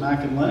Windows,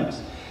 Mac, and Linux,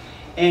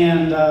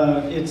 and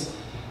it's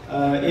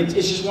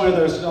just one of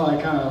those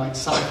kind of like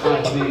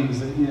sci-fi things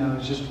that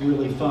it's just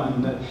really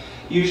fun. That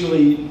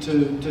usually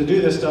to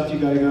do this stuff you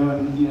got to go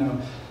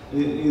and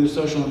either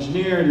social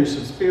engineer, do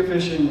some spear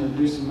phishing, or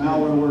do some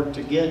malware work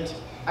to get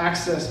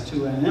access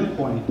to an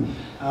endpoint.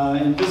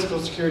 And physical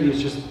security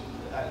is just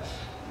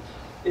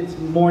it's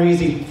more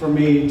easy for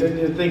me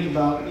to think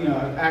about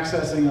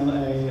accessing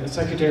a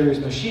secretary's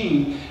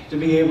machine to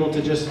be able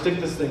to just stick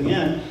this thing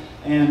in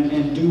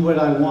and do what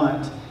I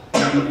want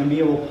and be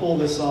able to pull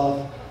this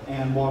off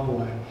and walk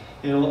away.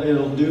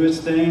 It'll do its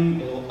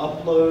thing. It'll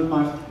upload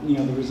my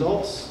the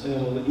results.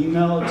 It'll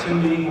email it to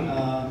me,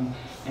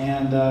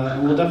 and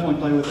we'll definitely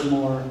play with it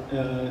more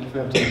if we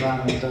have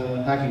time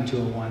with Hacking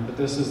 201. But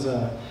this is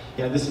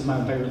this is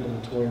my favorite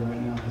little toy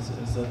right now.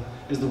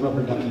 Is the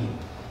Rubber Ducky.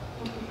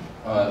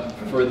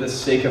 For the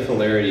sake of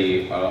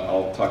hilarity,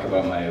 I'll talk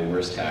about my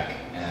worst hack,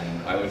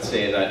 and I would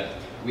say that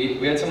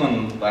we had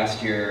someone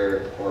last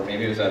year, or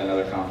maybe it was at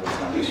another conference,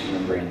 and I'm just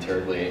remembering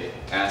terribly,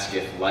 ask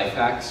if life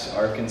hacks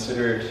are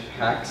considered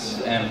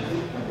hacks, and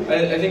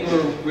I think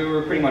we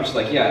were pretty much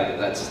like, yeah,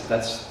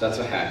 that's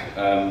a hack.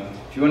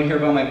 If you want to hear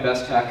about my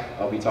best hack,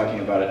 I'll be talking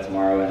about it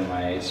tomorrow in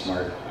my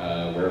smart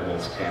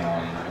wearables panel,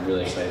 and I'm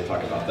really excited to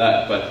talk about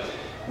that. But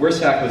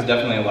worst hack was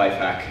definitely a life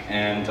hack,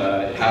 and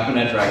it happened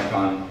at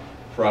DragonCon.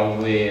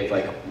 Probably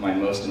like my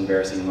most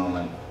embarrassing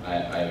moment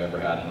I've ever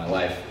had in my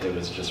life. It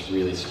was just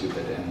really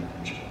stupid, and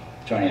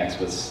Johnny X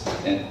was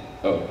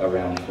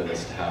around for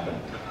this to happen.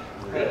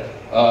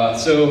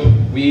 So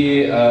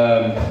we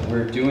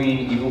were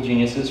doing Evil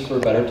Geniuses for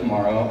Better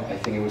Tomorrow. I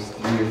think it was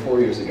 3 or 4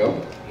 years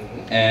ago,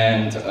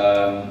 and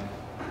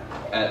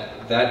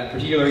at that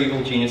particular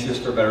Evil Geniuses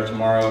for Better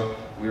Tomorrow,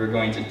 we were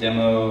going to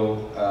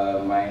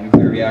demo my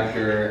nuclear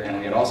reactor, and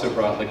we had also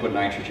brought liquid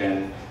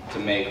nitrogen to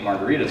make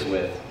margaritas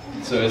with.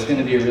 So it's going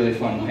to be a really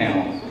fun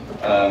panel,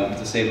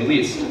 to say the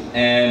least.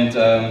 And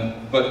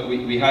but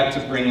we had to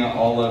bring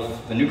all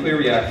of the nuclear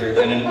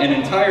reactor, and an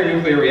entire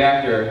nuclear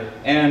reactor,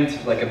 and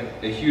like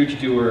a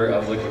huge dewar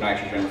of liquid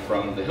nitrogen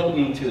from the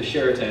Hilton to the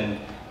Sheraton,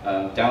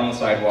 down the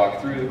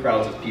sidewalk, through the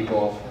crowds of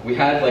people. We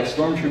had like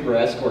stormtrooper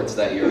escorts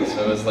that year,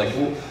 so it was like,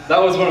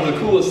 that was one of the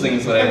coolest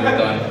things that I've ever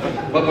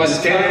done. But by the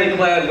scantily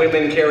clad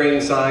women carrying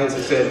signs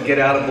that said, "Get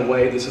out of the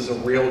way, this is a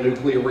real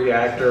nuclear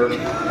reactor,"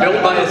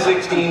 built by a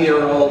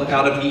 16-year-old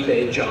out of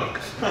eBay junk.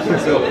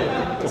 So,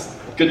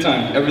 good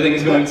time.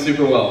 Everything's going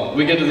super well.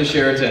 We get to the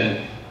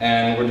Sheraton,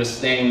 and we're just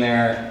staying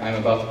there. I'm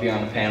about to be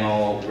on a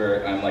panel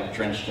where I'm like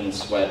drenched in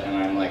sweat, and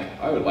I'm like,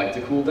 I would like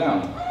to cool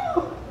down.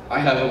 I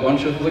have a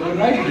bunch of liquid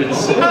nitrogen.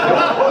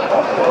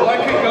 What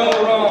could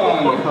go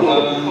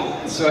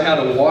wrong? So I had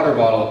a water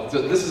bottle. So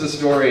this is a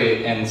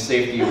story in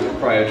safety with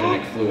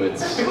cryogenic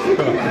fluids.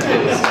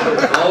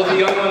 All the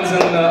young ones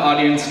in the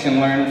audience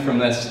can learn from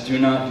this. Do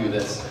not do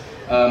this.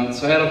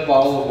 So I had a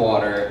bottle of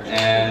water,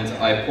 and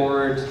I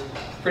poured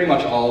pretty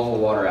much all of the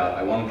water out.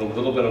 I wanted a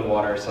little bit of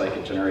water so I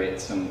could generate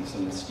some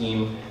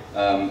steam.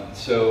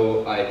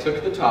 So I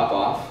took the top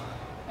off,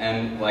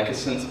 and like a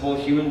sensible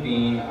human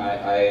being,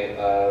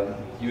 I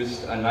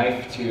used a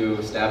knife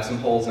to stab some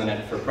holes in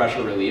it for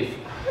pressure relief,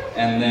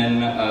 and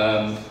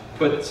then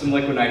put some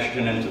liquid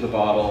nitrogen into the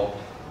bottle,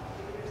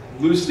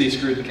 loosely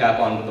screwed the cap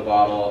onto the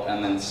bottle,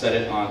 and then set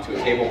it onto a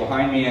table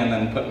behind me, and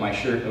then put my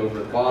shirt over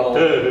the bottle.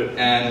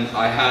 And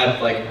I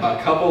had like a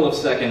couple of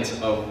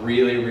seconds of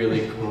really,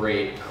 really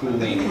great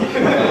cooling.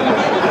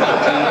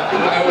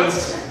 And I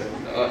was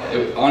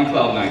on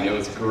cloud 9. It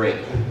was great.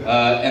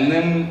 And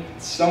then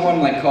someone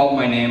like called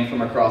my name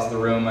from across the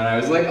room, and I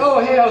was like, "Oh,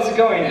 hey, how's it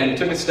going?" And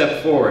took a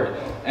step forward.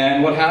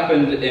 And what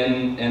happened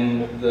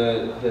in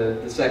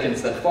the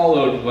seconds that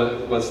followed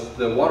was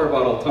the water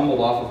bottle tumbled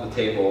off of the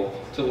table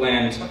to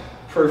land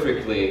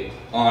perfectly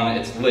on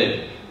its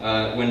lid.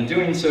 When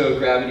doing so,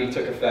 gravity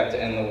took effect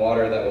and the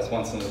water that was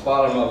once in the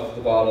bottom of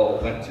the bottle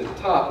went to the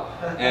top,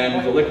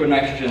 and the liquid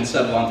nitrogen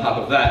settled on top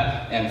of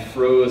that and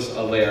froze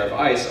a layer of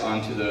ice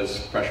onto those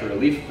pressure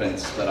relief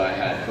vents that I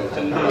had poked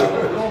in the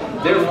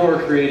bottle, therefore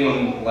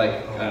creating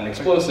like an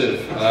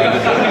explosive.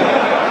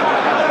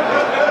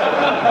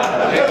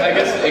 I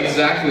guess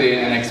exactly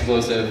an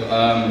explosive.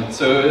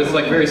 So it's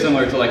like very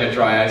similar to like a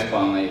dry ice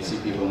bomb that you see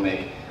people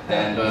make.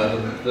 And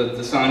the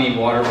Dasani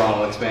water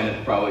bottle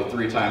expanded probably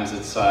 3 times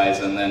its size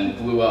and then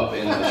blew up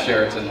in the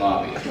Sheraton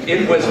lobby.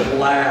 It was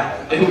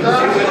loud. It was so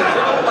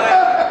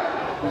loud.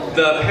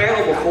 The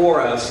panel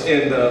before us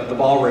in the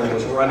ballroom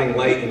was running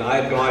late, and I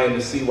had gone in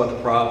to see what the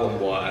problem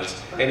was.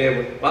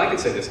 And well, I can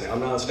say this now, I'm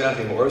not on staff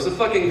anymore. It was the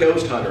fucking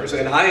ghost hunters.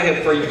 And I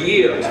have for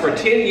years, for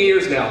 10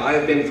 years now, I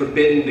have been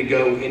forbidden to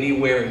go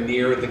anywhere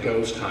near the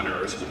ghost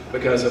hunters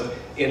because of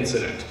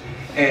incident.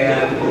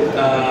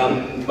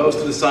 And most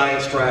of the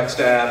science track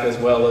staff, as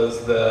well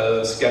as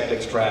the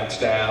skeptics track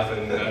staff,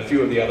 and a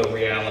few of the other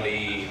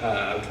reality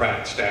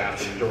track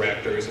staff and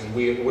directors, and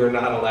we're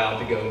not allowed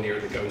to go near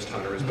the ghost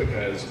hunters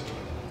because,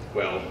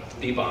 well,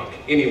 debunk.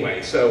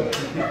 Anyway, so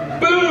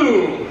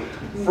boom!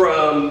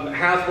 From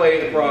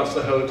halfway across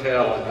the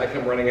hotel, I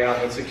come running out,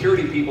 and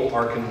security people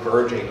are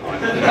converging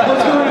on me.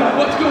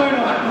 What's going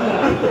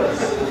on?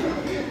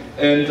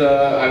 And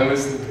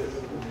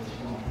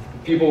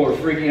people were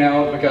freaking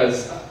out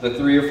because the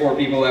 3 or 4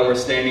 people that were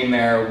standing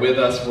there with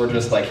us were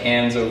just like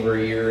hands over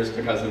ears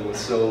because it was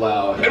so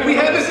loud. And we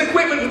have this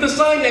equipment with a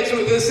sign next to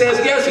it that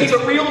says, yes, it's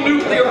a real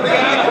nuclear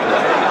reactor.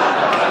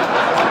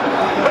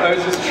 I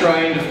was just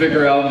trying to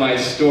figure out my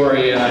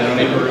story, and I don't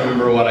even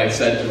remember what I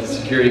said to the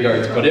security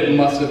guards, but it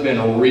must have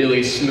been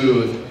really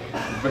smooth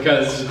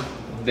because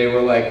they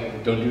were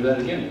like, don't do that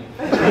again.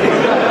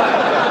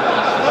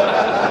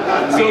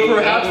 So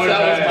perhaps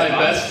that was my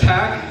best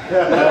hack.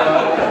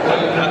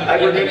 I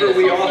remember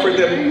we offered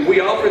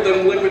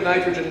them liquid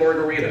nitrogen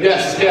margaritas.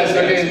 Yes,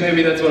 okay,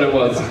 maybe that's what it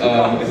was.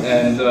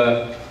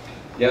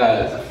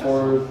 Yeah,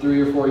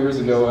 3 or 4 years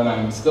ago, and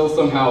I'm still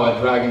somehow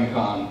at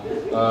DragonCon.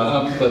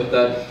 But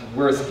that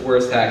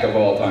worst hack of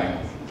all time.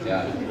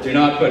 Yeah, do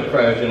not put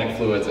cryogenic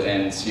fluids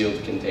in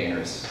sealed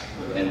containers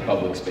in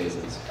public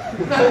spaces.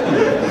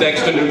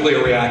 Next to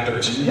nuclear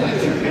reactors. New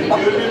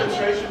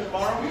administration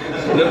tomorrow?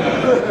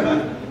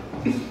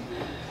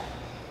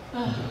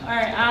 All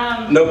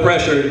right. No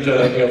pressure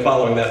to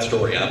following that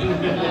story up.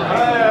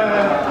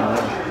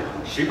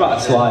 She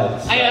bought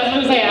slides. I was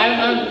going to say,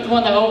 I'm the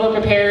one that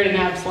over-prepared and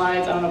have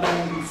slides. I don't know if I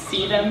can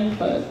see them,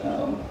 but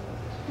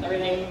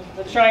everything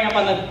that's showing up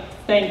on the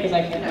thing because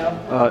I can't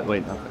know.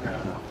 Wait, no.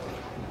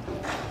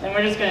 Then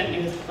we're just going to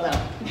do this without.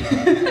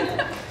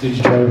 Did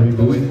you try to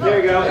reboot it? There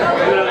you go.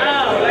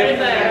 Oh, what is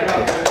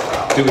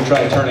that? Do we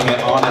try turning it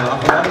on and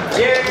off again?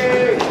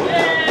 Yay!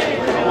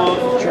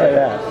 Let's try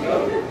that.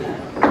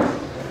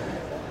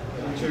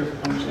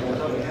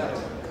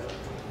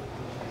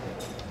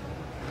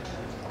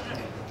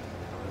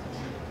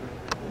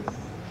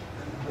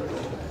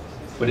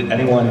 Would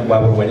anyone,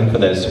 while we're waiting for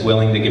this,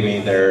 willing to give me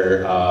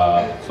their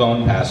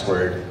phone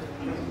password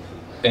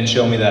and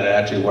show me that it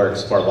actually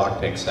works for a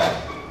lockpick set?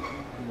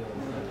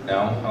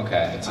 No?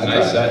 Okay. It's a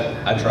nice set.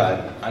 I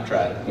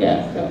tried.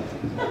 Yeah. Go.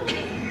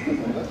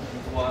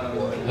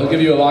 He'll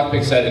give you a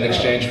lockpick set in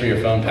exchange for your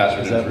phone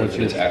password and proof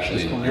that it's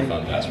actually your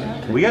phone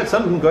password. We got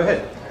something, go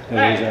ahead.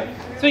 Alright,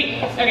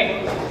 sweet.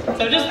 Okay,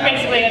 so just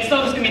basically, it's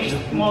still just going to be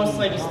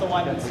mostly just the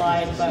one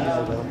slide, but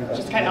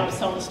just kind of helps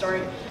tell the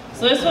story.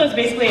 So this was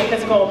basically a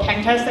physical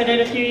pen test I did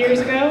a few years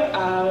ago.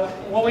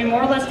 What we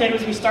more or less did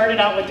was we started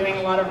out with doing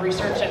a lot of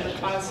research and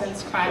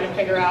reconnaissance, trying to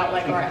figure out,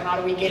 like, all right, how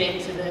do we get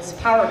into this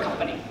power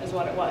company, is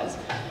what it was.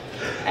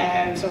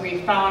 And so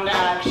we found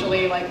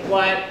actually like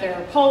what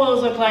their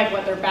polos look like,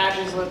 what their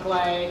badges look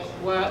like,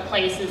 what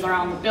places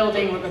around the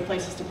building were good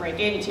places to break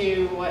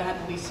into, what had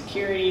the least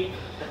security.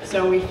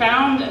 So we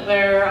found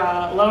their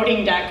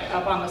loading deck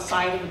up on the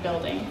side of the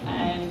building,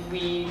 and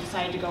we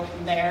decided to go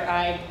from there.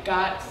 I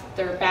got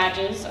their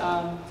badges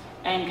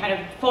and kind of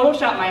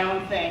photoshopped my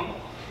own thing.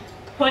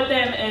 Put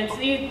them, it's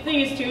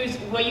these two,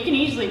 what you can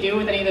easily do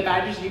with any of the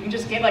badges, you can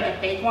just get like a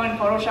fake one,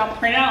 Photoshop,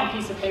 print it out on a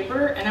piece of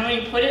paper, and then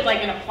when you put it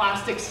like in a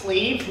plastic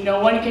sleeve, no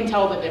one can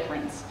tell the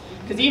difference.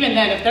 Because even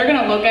then, if they're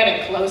gonna look at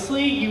it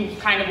closely, you've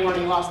kind of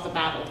already lost the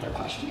battle if they're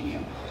questioning you.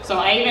 So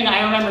I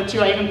remember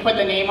too, I even put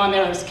the name on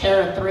there as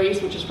Kara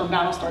Thrace, which is from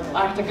Battlestar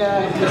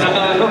Galactica. Because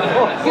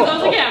I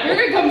was like, yeah, if you're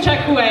gonna come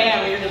check who I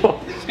am, you're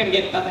just gonna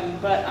get nothing.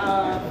 But,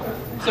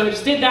 so we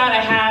just did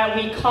that.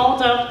 We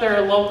called up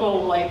their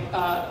local, like,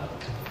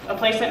 a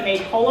place that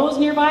made polos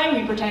nearby.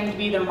 We pretended to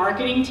be their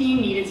marketing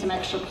team, needed some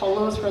extra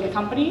polos for the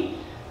company.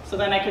 So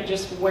then I could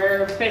just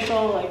wear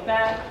official like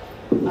that.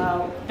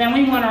 Then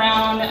we went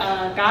around,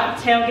 got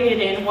tailgated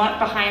in, went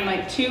behind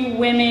like 2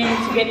 women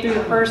to get through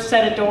the first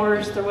set of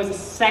doors. There was a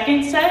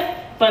second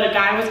set, but a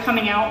guy was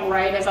coming out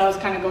right as I was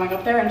kind of going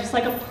up there, and just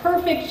like a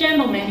perfect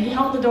gentleman, he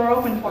held the door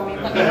open for me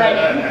and let me right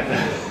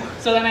in.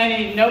 So then I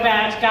needed no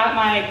badge, got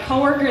my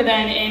coworker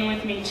then in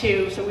with me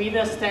too. So we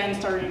just then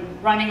started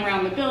running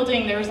around the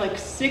building. There was like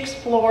 6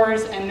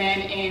 floors, and then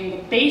in the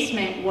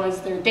basement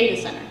was their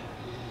data center.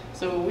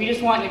 So we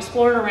just went and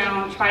explored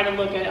around, tried to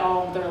look at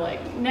all of their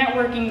like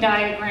networking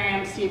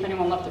diagrams, see if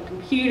anyone left their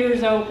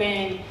computers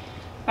open,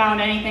 found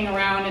anything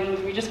around,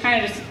 and we just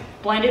kind of just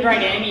blended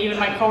right in. Even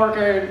my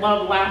coworker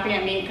loved laughing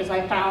at me because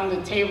I found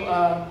a table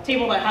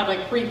that had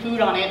like free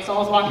food on it, so I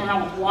was walking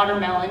around with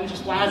watermelon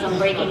just as I'm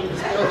breaking into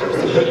this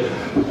building.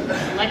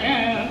 I'm like,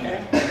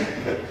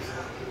 okay.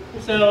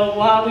 So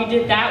while we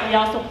did that, we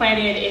also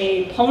planted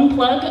a pwn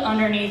plug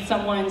underneath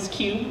someone's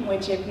cube,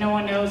 which if no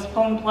one knows,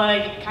 pwn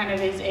plug kind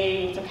of is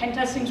it's a pen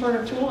testing sort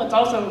of tool. It's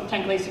also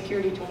technically a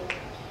security tool,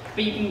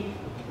 but you can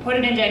put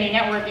it into any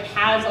network. It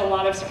has a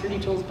lot of security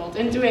tools built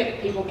into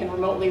it. People can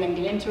remotely then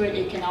get into it.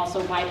 It can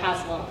also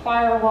bypass a lot of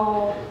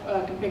firewall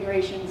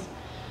configurations.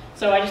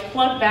 So I just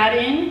plugged that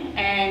in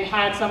and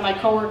had some of my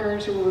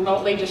coworkers who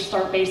remotely just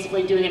start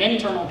basically doing an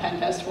internal pen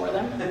test for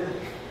them.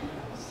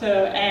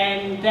 So,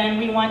 and then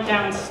we went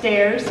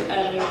downstairs,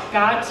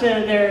 got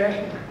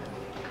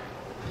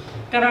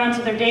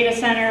onto their data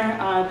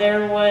center.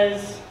 There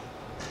was,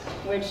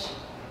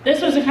 this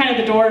was kind of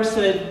the doors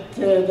to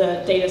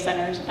the data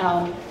centers.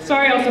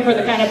 Sorry also for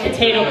the kind of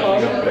potato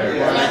call.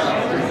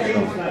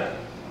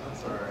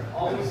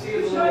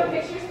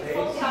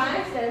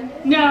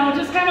 No,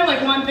 just kind of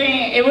like one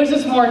thing. It was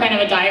just more kind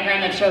of a diagram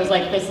that shows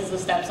like this is the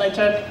steps I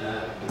took.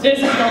 This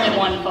is only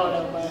one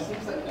photo, but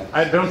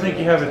I don't think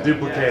you have it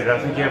duplicated. I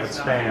think you have it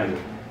spanned.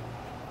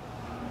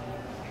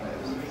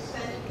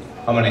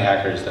 How many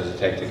hackers does it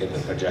take to get the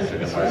projector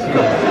to work?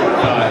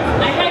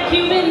 I had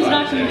humans,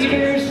 not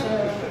computers.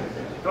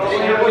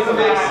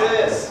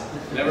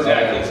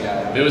 Exactly.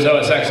 If it was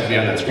OSX, it'd be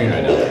on that screen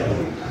right now.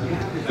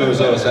 If it was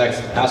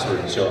OSX, the password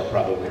would show up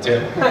probably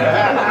too.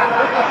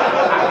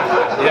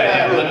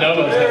 Yeah,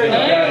 Lenovo's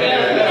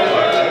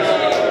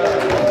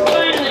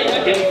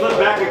Can you flip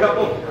back a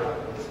couple?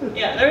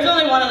 Yeah, there's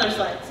only one other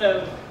slide,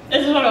 so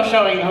this is what I was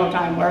showing the whole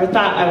time, or I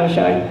thought I was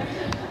showing.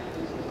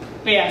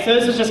 But yeah, so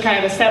this was just kind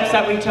of the steps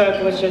that we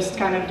took, was just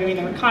kind of doing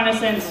the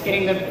reconnaissance,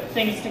 getting the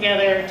things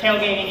together,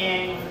 tailgating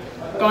in,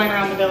 going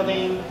around the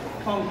building,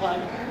 home plug.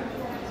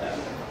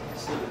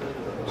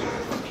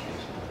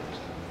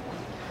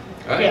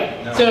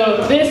 Yeah,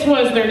 so this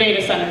was their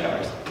data center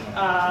doors.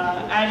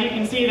 As you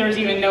can see, there was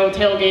even no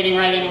tailgating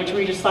right in, which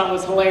we just thought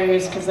was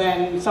hilarious, because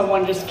then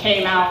someone just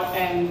came out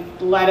and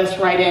let us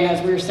right in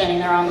as we were standing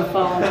there on the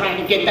phone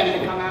trying to get them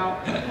to come out.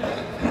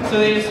 So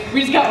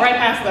we just got right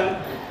past them.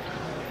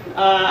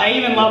 I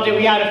even loved it.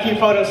 We had a few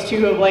photos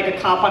too of like a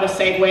cop on a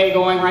Segway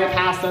going right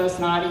past us,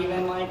 not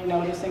even like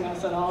noticing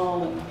us at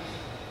all. And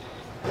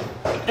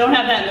don't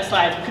have that in the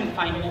slides. We couldn't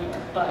find it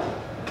anywhere, but.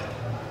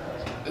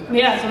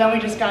 Yeah, so then we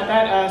just got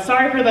that.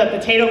 Sorry for the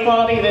potato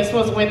quality. This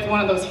was with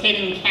one of those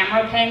hidden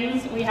camera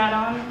pens we had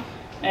on,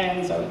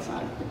 and so it's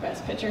not the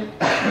best picture.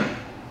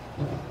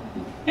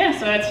 Yeah,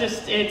 so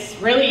it's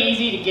really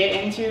easy to get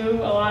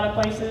into a lot of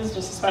places,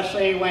 just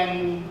especially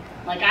when,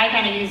 like, I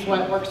kind of use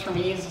what works for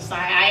me. Is just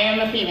I am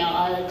a female.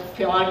 I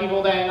feel a lot of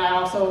people then I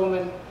also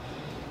am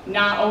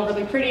not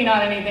overly pretty,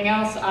 not anything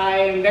else.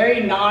 I'm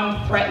very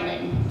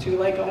non-threatening to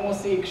like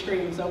almost the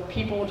extreme. So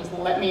people just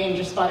let me in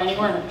just about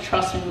anywhere and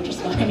trust me with just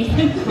about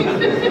anything.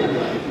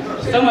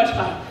 So much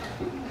fun.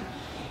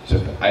 So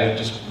I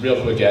just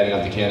real quick adding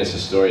on to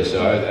Candis's story.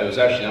 So I was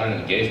actually on an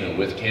engagement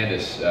with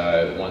Candis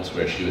once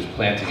where she was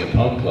planting a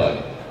pwn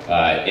plug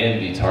in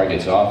the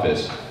target's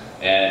office.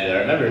 And I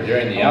remember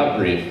during the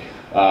outbrief,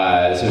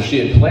 so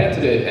she had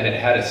planted it and it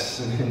had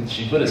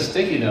she put a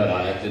sticky note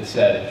on it that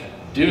said,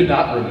 "Do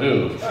not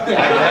remove." And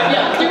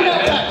then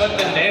put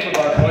the name of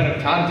our point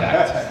of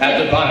contact at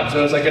the bottom. So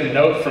it was like a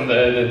note from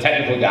the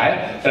technical guy,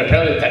 and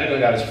apparently the technical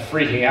guy was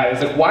freaking out.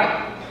 He's like,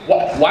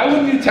 why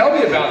wouldn't you tell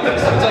me about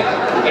this? It's like, I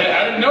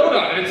had a note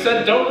on it. It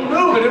said, "Don't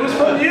remove," and it was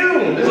from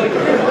you. It's like,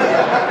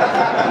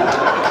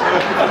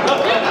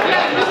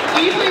 yeah, just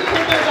easily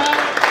print those out.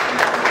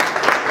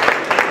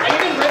 I've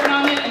even written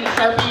on it in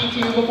Sharpie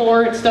too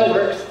before. It still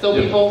works. Still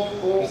people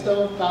will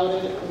still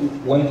validate it.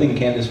 One thing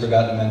Candis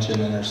forgot to mention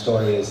in her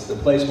story is the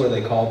place where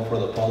they called for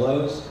the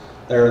polos.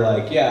 They're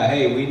like, yeah,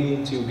 hey, we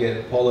need to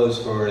get polos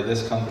for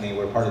this company.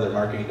 We're part of their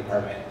marketing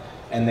department.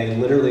 And they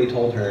literally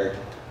told her,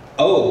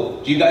 "Oh,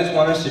 do you guys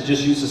want us to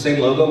just use the same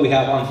logo we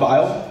have on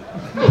file?"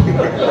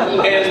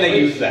 And they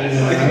used that.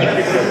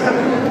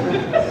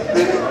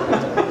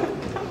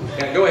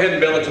 Yeah, go ahead and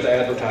bill it to the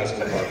advertising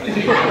department.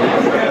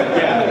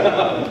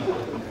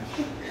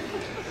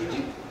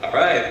 All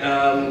right,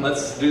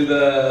 let's do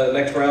the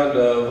next round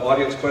of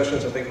audience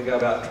questions. I think we've got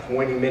about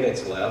 20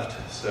 minutes left.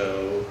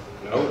 So,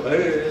 no,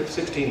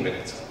 16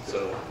 minutes.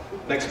 So,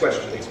 next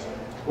question, please.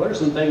 What are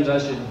some things I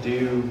should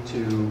do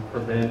to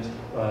prevent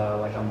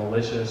like a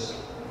malicious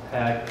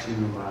hack to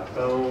my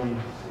phone,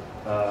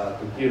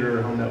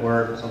 computer, home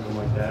network, something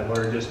like that? What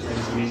are just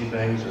maybe some easy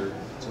things or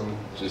some...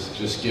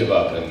 Just give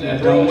up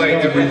and throw away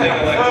everything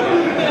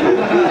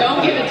electronic.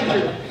 Don't give it to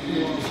Drew.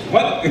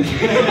 What?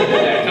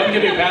 Yeah, come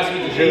give me a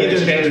password to Drew in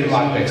exchange for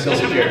lockpicks. He'll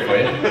secure it for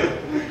you.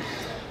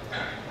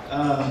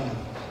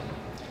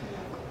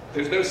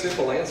 There's no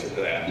simple answer to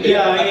that.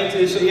 Yeah, it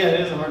is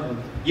a hard one.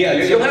 Yeah,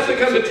 you'll have to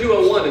come to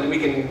 201 and we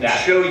can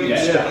show you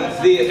stuff.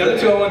 Come to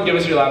 201, give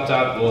us your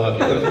laptop, we'll help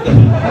you.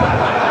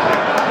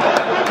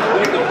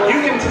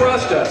 You can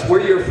trust us.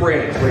 We're your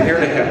friends. We're here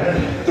to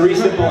help. 3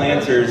 simple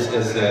answers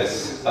is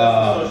this.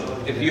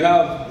 If you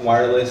have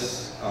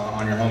wireless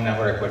on your home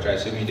network, which I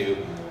assume you do,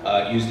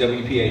 use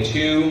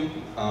WPA2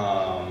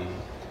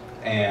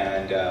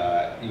 and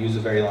use a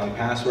very long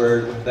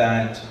password with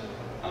that.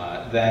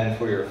 Then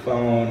for your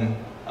phone,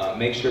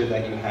 make sure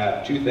that you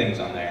have 2 things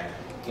on there.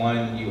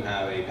 One, you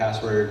have a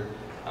password,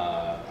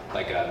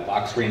 like a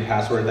lock screen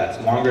password that's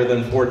longer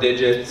than 4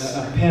 digits.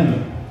 A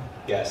PIN.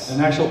 Yes. An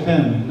actual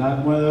PIN,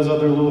 not one of those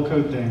other little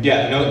code things.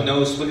 Yeah,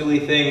 no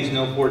swiggly things,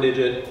 no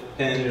 4-digit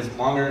pins,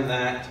 longer than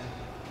that.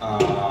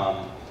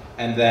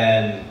 And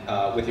then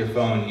with your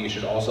phone, you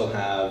should also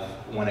have,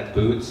 when it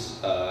boots,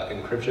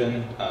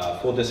 encryption,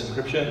 full disk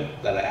encryption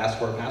that asks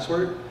for a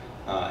password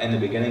in the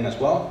beginning as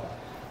well.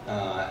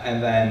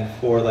 And then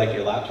for like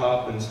your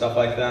laptop and stuff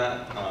like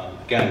that,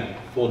 again,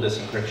 full disk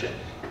encryption.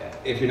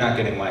 If you're not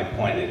getting my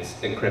point, it's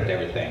encrypt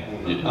everything.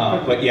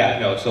 But yeah,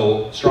 no,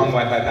 so strong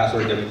Wi-Fi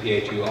password,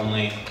 WPA2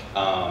 only,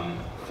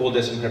 full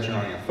disk encryption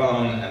on your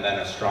phone, and then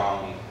a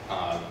strong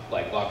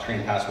like lock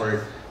screen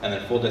password, and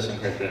then full disk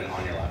encryption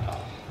on your laptop.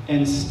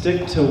 And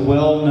stick to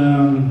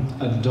well-known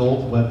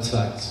adult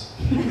websites.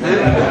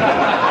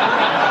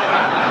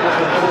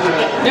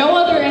 No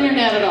other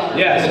internet at all.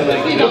 Yeah, so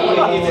like, if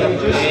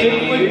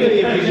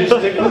you just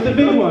stick with the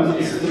big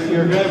ones,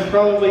 you're going to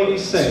probably be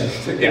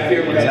safe. If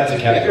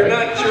you're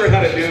not sure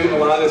how to do a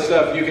lot of this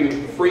stuff, you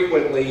can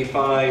frequently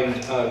find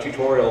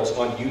tutorials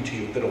on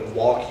YouTube that'll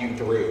walk you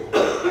through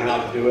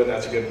how to do it.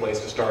 That's a good place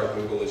to start.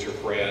 Google is your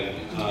friend.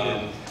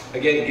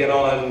 Again, get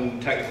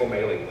on technical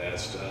mailing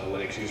list,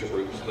 Linux user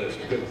groups list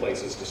are good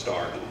places to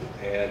start.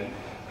 And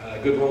a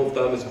good rule of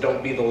thumb is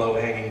don't be the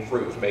low-hanging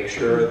fruit. Make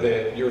sure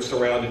that you're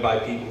surrounded by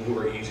people who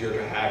are easier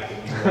to hack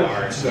than you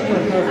are. So,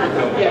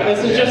 yeah,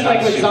 this is just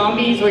like with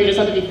zombies, where you just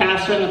have to be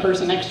faster than the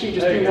person next to you,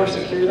 just be more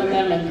secure than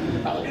them, and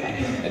you're probably fine.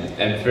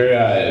 And for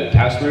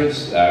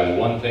passwords,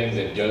 one thing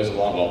that goes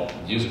along, well,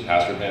 use a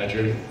password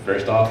manager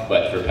first off,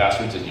 but for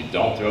passwords that you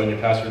don't throw in your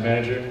password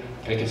manager,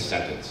 pick a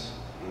sentence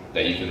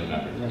that you can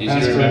remember. Easy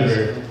to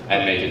remember,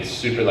 and make it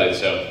super light.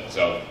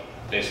 So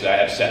basically, I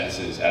have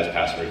sentences as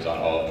passwords on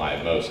all of my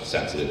most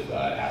sensitive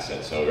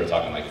assets. So we're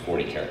talking like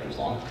 40 characters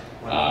long,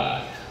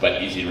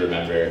 but easy to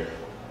remember,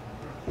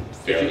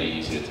 fairly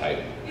easy to type.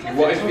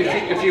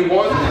 If you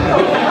want,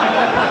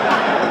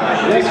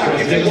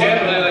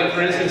 like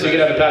for instance, you could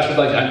have a password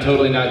like, I'm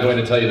totally not going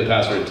to tell you the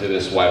password to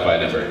this Wi-Fi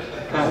number.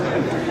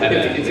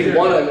 If you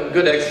want a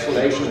good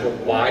explanation of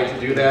why to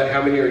do that,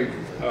 how many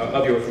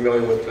of you are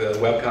familiar with the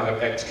webcomic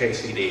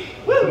XKCD?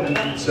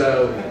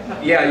 So,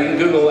 yeah, you can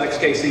Google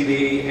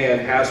XKCD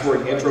and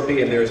password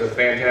entropy, and there's a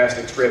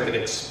fantastic strip that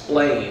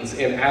explains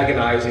in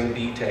agonizing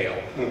detail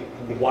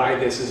why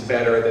this is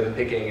better than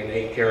picking an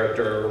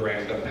 8-character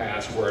random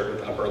password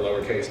with upper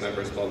lowercase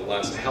numbers, blah, blah, blah.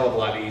 It's a hell of a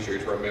lot easier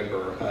to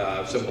remember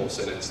a simple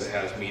sentence that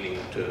has meaning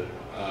to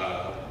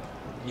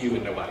you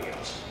and nobody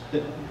else.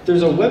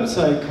 There's a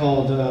website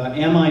called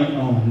Am I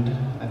Owned?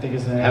 I think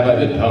is the name. Have I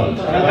been pwned?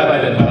 Have I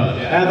been pwned?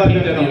 Yeah. Have I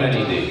been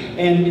pwned?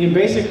 And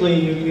basically,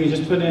 you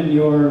just put in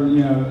your,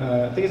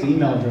 I think it's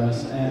email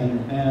address,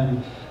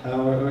 and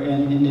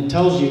it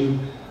tells you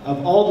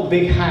of all the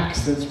big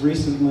hacks that's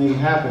recently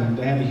happened.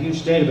 They have a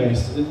huge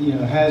database.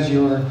 Has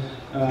your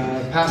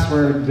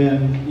password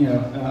been,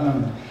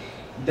 owned?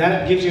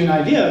 That gives you an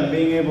idea of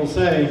being able to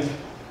say,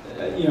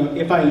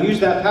 if I use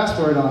that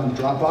password on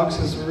Dropbox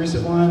is a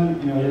recent one,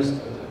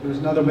 there's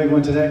another big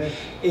one today,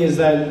 is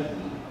that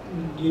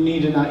you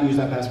need to not use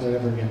that password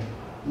ever again.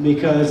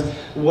 Because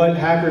what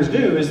hackers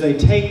do is they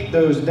take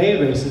those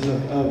databases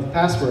of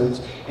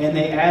passwords and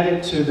they add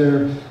it to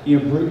their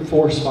brute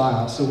force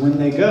file. So when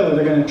they go,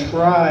 they're going to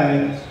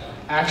try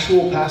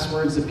actual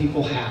passwords that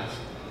people have.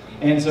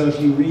 And so if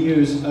you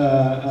reuse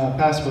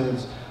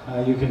passwords,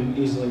 you can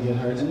easily get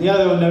hurt. And the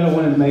other note I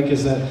wanted to make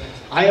is that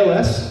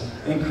iOS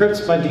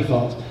encrypts by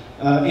default.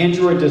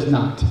 Android does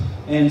not.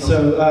 And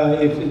so,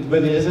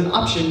 but it is an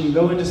option. You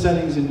go into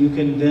settings and you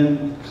can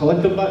then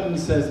click the button that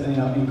says,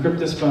 encrypt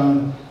this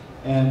phone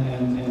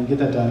and get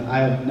that done. I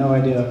have no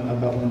idea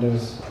about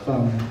Windows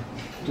Phone.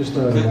 Just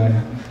throw it away.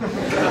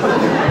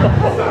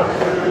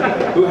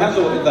 Who has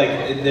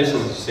this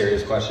is a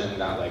serious question,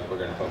 not like we're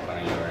going to poke fun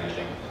at you or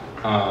anything.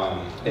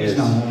 I'm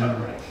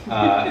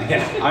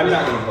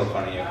not going to poke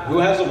fun at you. Who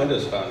has a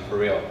Windows Phone for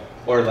real?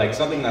 Or like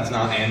something that's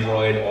not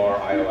Android or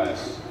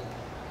iOS?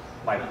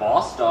 My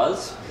boss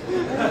does.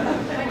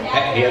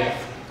 Okay,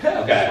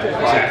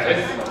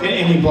 exactly.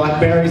 Any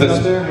Blackberries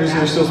out there?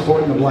 Who's still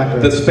supporting the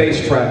Blackberry? The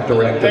Space Track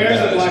Directive. There's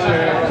the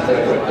Blackberry.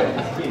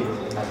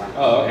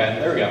 Oh, okay.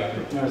 There we go.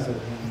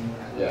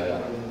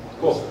 Yeah.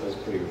 Cool. That's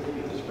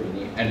pretty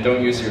neat. And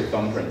don't use your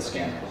thumbprint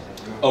scanner.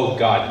 Oh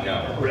God,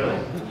 no. Really?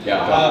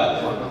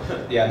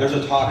 Yeah. Yeah. There's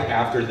a talk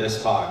after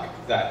this talk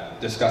that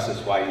discusses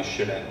why you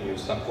shouldn't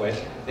use thumbprint.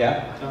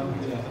 Yeah.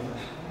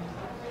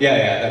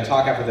 Yeah, the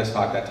talk after this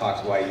talk that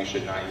talks why you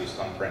should not use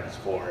thumbprints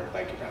for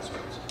like your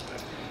passwords.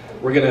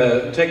 We're going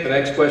to take the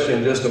next question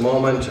in just a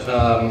moment.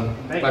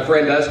 My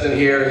friend Dustin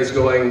here is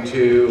going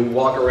to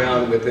walk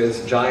around with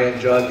this giant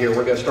jug here.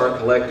 We're going to start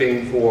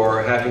collecting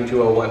for Hacking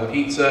 201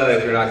 pizza.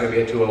 If you're not going to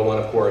be at 201,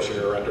 of course,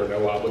 you're under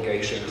no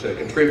obligation to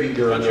contribute.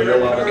 You're under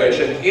no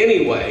obligation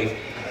anyway.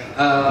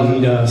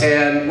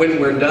 And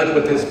when we're done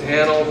with this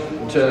panel,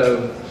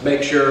 to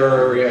make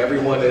sure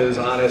everyone is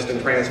honest and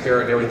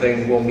transparent and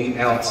everything, we'll meet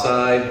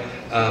outside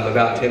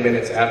about 10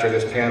 minutes after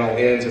this panel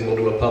ends, and we'll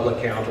do a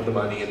public count of the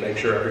money and make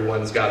sure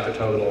everyone's got the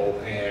total,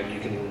 and you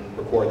can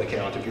record the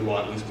count if you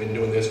want. We've been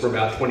doing this for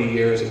about 20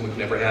 years and we've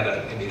never had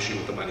an issue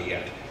with the money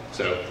yet.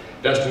 So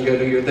Dustin, go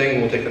do your thing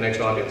and we'll take the next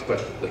audience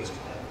question, please.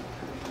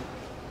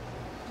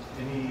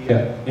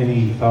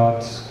 Any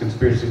thoughts,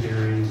 conspiracy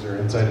theories, or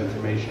inside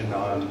information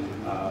on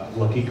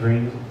Lucky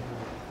Green?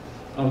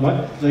 On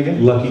what?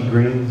 Again? Lucky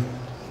Green,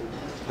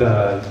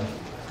 the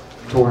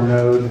Tor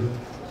node,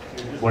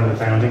 one of the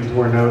founding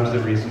Tor nodes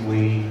that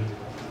recently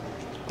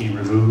he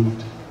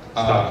removed,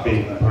 stopped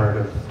being part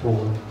of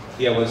Tor.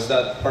 Yeah, was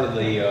that part of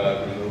the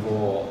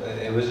removal?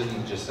 It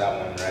wasn't just that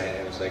one, right?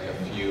 It was like a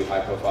few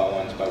high-profile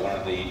ones by one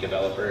of the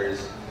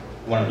developers.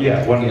 One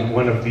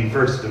of the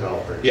first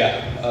developers.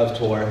 Yeah, of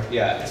Tor.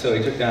 Yeah, so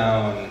he took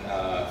down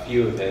a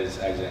few of his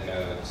exit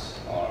nodes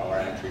or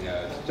entry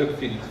nodes. Took a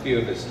few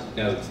of his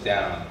nodes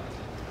down.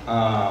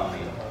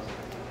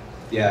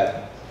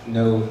 Yeah,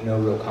 no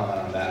real comment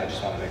on that. I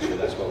just want to make sure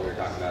that's what we were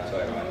talking about so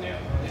everyone knew.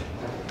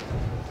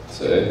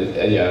 So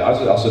yeah,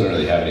 I also don't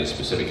really have any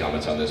specific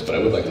comments on this, but I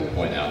would like to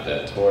point out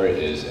that Tor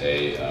is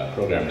a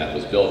program that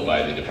was built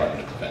by the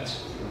Department of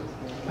Defense.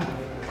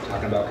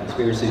 Talking about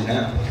conspiracies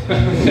now.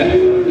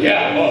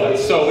 Yeah, well,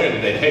 that's so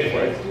weird. They paid for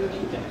it.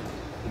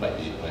 Might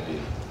be.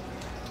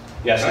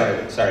 Yeah,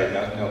 sorry,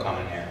 no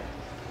comment here.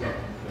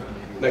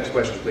 Next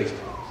question, please.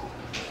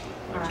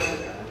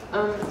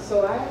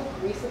 So I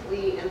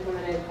recently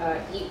implemented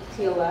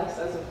EAT-TLS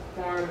as a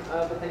form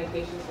of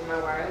authentication for my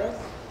wireless,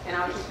 and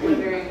I was just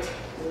wondering,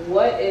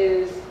 what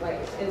is, like,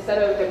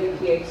 instead of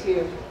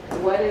WPA2,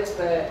 what is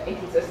the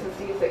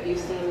inconsistencies that you've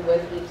seen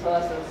with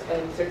EAT-TLS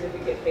and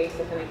certificate-based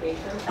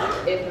authentication?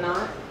 If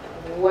not,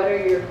 what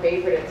are your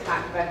favorite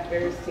attack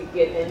vectors to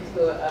get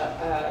into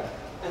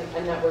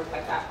a network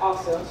like that?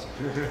 Also,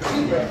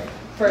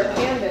 for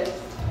Candis,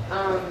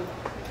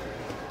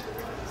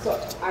 so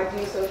I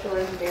do social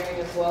engineering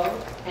as well,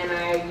 and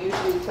I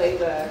usually play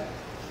the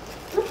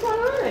what's going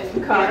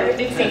on card.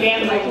 It's a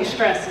gambling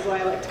stress is what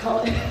I like to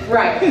call it.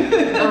 Right.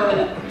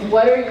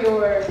 What are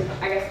your,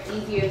 I guess,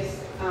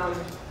 easiest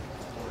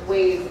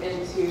ways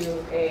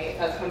into a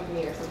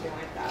company or something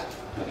like that?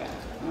 Okay.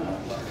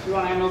 You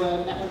want to handle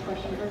the network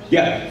question first?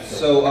 Yeah,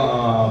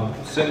 so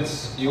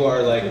since you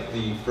are like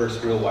the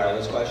first real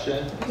wireless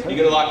question, you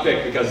get a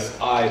lockpick because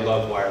I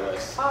love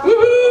wireless.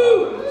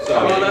 Woohoo! So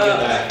you get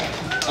that.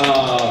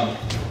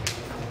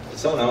 Did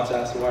someone else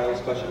ask the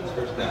wireless questions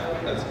first? No.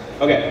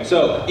 Okay,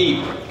 so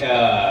EAP,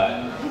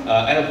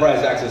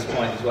 Enterprise Access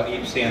Point is what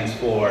EAP stands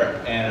for,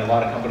 and a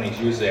lot of companies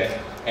use it,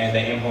 and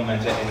they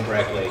implement it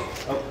incorrectly.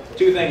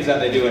 Two things that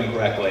they do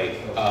incorrectly.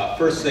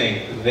 First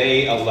thing,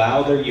 they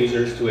allow their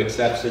users to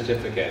accept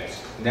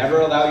certificates. Never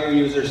allow your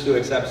users to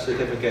accept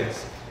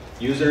certificates.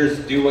 Users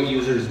do what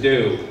users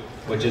do,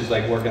 which is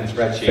like work in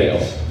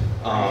spreadsheets.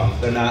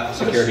 They're not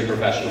security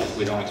professionals.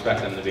 We don't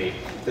expect them to be.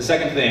 The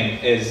second thing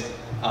is,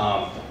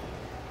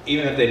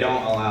 even if they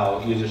don't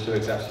allow users to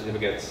accept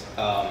certificates,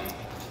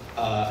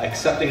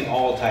 accepting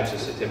all types of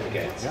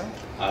certificates.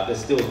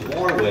 This deals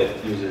more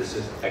with users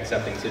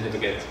accepting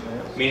certificates,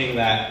 meaning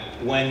that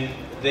when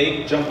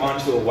they jump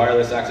onto a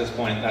wireless access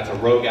point, that's a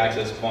rogue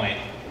access point,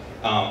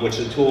 which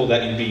the tool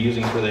that you'd be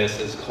using for this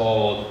is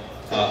called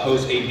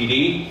Host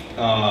APD,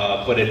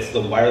 but it's the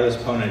Wireless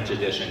Ponage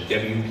Edition,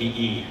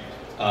 WPE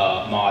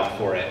mod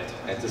for it.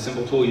 It's a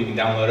simple tool. You can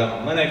download it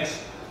on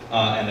Linux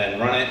and then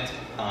run it,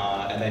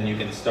 and then you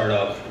can start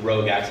up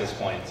rogue access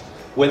points.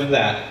 With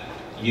that,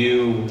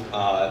 you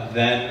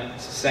then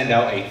send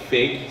out a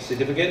fake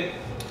certificate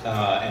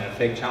and a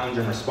fake challenge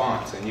and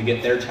response, and you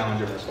get their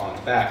challenge and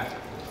response back.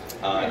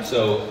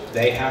 So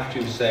they have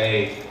to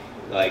say,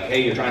 like,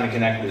 hey, you're trying to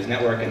connect to this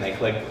network, and they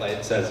click,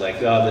 it says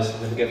like, oh, this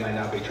certificate might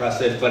not be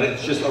trusted, but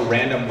it's just a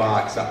random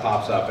box that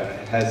pops up, and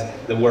it has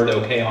the word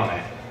OK on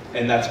it.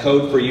 And that's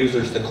code for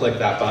users to click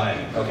that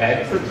button,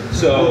 okay?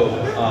 So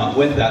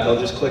with that, they'll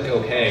just click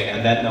OK,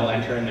 and then they'll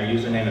enter in their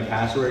username and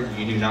password.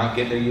 You do not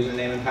get their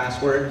username and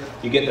password.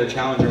 You get their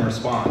challenge and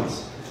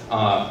response.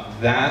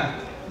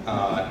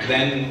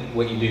 Then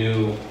what you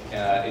do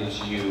is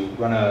you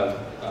run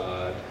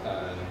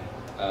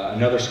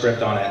another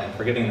script on it, I'm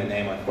forgetting the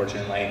name,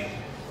 unfortunately,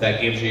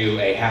 that gives you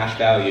a hash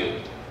value.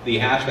 The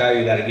hash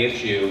value that it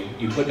gives you,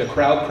 you put the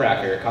crowd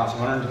cracker, it costs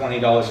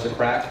 $120 to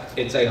crack.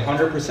 It's a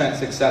 100%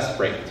 success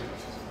rate.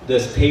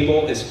 This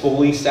table is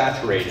fully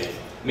saturated,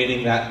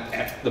 meaning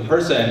that the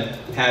person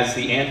has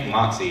the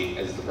Moxie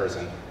is the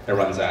person that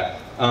runs that,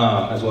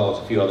 as well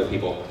as a few other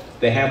people.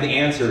 They have the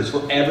answers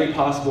for every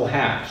possible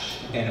hash,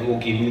 and it will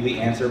give you the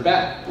answer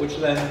back, which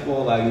then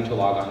will allow you to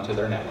log on to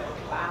their network.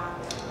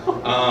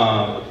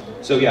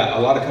 So yeah, a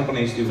lot of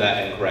companies do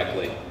that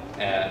incorrectly,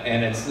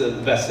 and it's the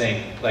best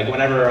thing. Like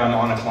whenever I'm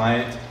on a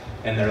client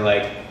and they're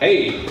like,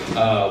 "Hey,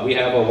 we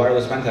have a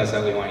wireless pen test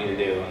that we want you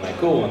to do," I'm like,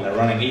 "Cool," and they're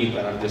running EAP,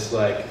 and I'm just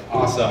like,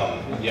 "Awesome!"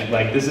 Yeah,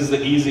 like this is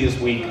the easiest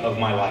week of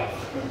my life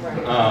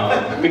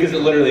because it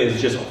literally is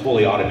just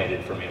fully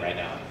automated for me right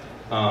now.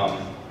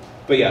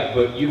 But yeah,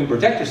 but you can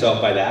protect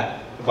yourself by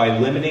that by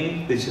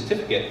limiting the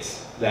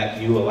certificates that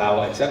you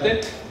allow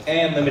accepted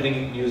and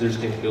limiting users'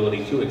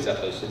 capability to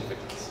accept those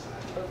certificates.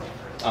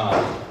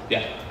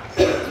 Yeah.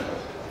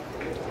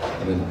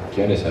 And then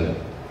Candis had it.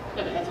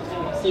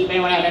 See if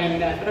anyone had anything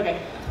to add, but okay.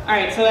 All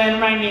right, so then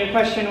remind me, your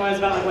question was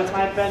about like what's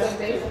my best? So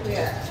basically,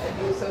 I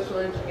do social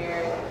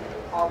engineering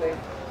all day.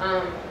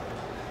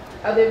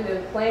 Other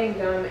than playing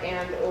dumb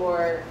and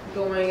or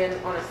going in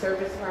on a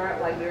service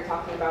route, like we were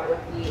talking about with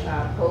the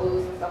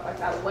pose and stuff like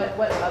that,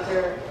 what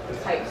other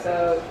types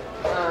of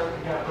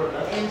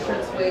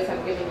entrance ways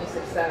have given you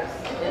success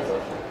in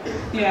social?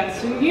 Yeah,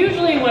 so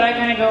usually what I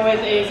kind of go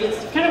with is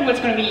it's kind of what's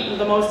going to be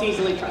the most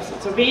easily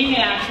trusted. So being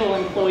an actual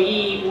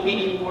employee will get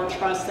you more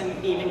trust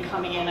than even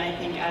coming in, I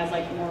think, as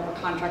like more of a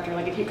contractor.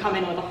 Like if you come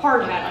in with a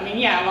hard hat, I mean,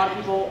 yeah, a lot of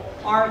people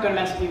aren't going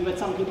to mess with you, but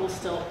some people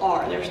still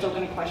are. They're still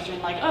going to question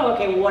like, oh,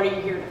 okay, well, what are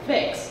you here to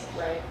fix?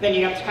 Right. Then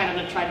you have to kind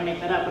of try to make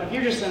that up. But if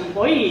you're just an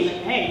employee,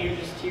 then hey, you're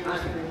just here.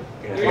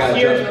 You're just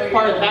here as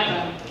part of the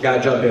background. Got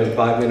to jump in,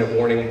 5-minute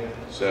warning,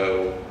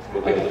 so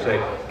we'll be able to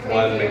take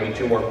one, maybe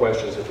 2 more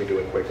questions if we do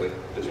it quickly.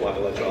 Just wanted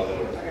to let y'all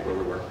know where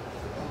we were.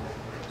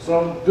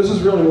 So this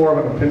is really more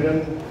of an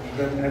opinion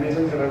than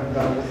anything that I've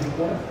done looking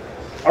for.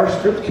 Are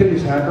script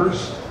kiddies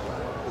hackers?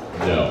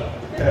 No.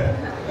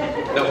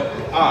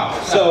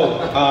 So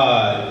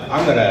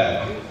I'm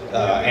gonna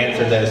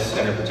answer this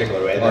in a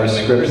particular way. Are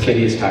script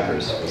kiddies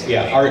hackers?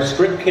 Yeah, are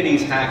script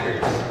kiddies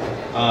hackers?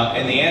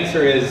 And the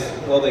answer is,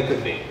 well, they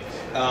could be,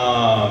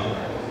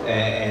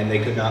 and they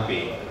could not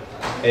be.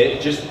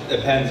 It just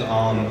depends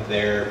on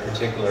their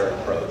particular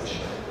approach.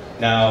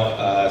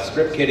 Now,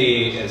 script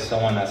kiddie is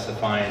someone that's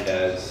defined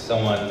as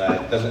someone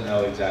that doesn't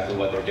know exactly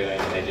what they're doing,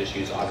 and they just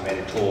use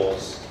automated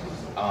tools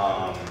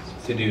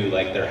to do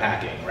like their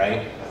hacking,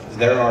 right?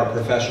 There are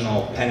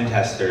professional pen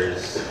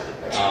testers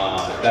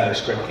that are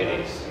script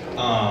kiddies,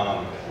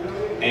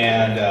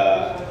 and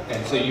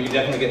so you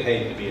definitely get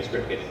paid to be a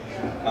script kiddie.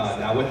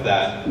 Now, with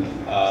that,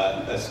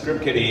 a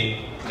script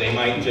kiddie, they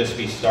might just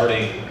be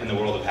starting in the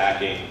world of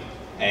hacking,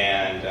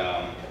 and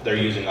they're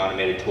using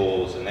automated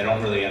tools, and they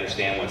don't really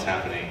understand what's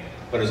happening.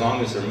 But as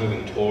long as they're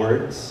moving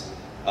towards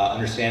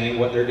understanding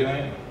what they're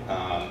doing,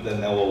 then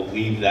they will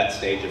leave that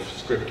stage of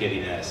script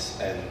kiddiness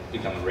and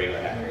become a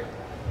regular hacker.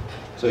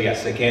 So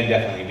yes, they can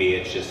definitely be.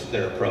 It's just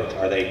their approach.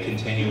 Are they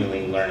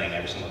continually learning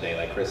every single day,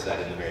 like Chris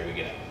said in the very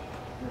beginning?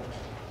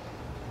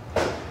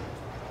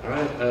 All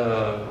right,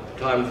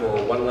 time for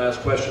one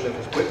last question if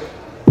it's quick.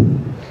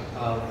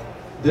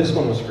 This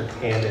one was for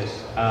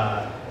Candis.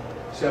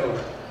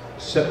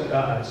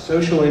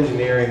 Social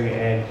engineering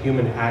and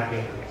human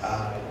hacking.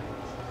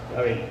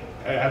 I mean,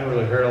 I haven't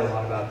really heard a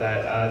lot about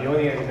that. The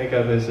only thing I can think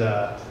of is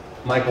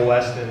Michael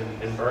Weston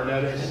and Burn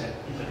Notice,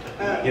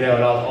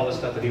 and all the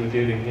stuff that he would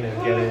do to get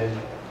in.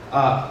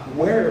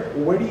 Where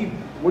do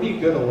you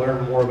go to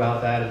learn more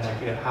about that,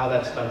 and how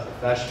that's done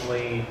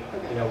professionally?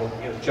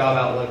 Job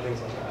outlook, things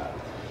like that.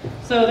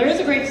 So there is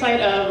a great site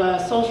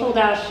of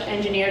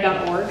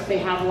social-engineer.org. They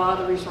have a lot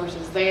of the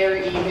resources there.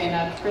 Even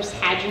Chris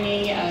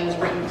Hadjany has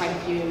written quite a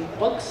few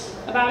books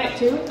about it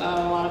too.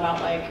 A lot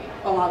about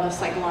a lot of the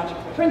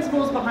psychological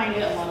principles behind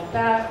it, a lot of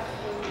that.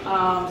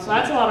 So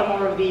that's a lot of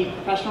more of the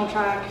professional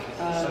track.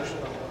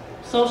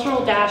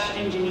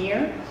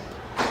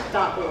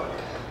 Social-engineer.org.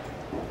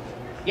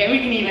 Yeah, we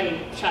can even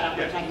shout out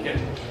what I can do.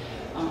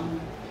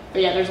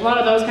 But yeah, there's a lot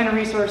of those kind of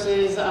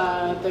resources. They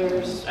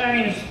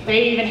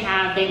make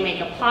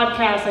a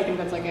podcast. I think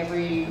that's like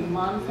every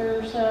month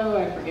or so.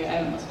 I forget. I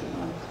haven't listened to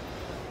one.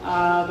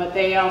 But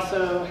they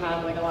also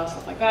have like a lot of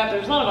stuff like that.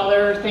 There's a lot of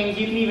other things.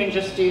 You can even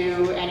just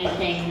do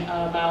anything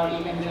about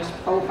even just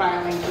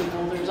profiling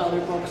people. There's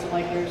other books.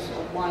 There's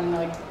one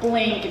like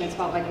Blink, and it's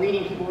about like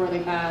reading people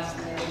really fast.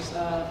 And there's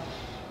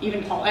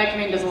even Paul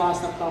Ekman does a lot of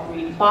stuff about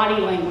reading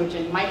body language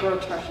and micro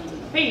expressions in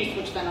the face,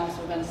 which then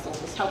also still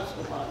just helps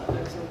with a lot of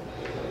it. So,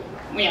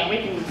 yeah, we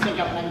can sync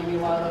up and I give you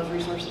a lot of those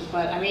resources.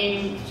 But I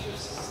mean,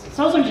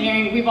 social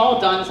engineering, we've all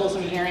done social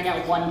engineering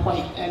at one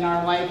point in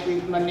our life.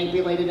 We've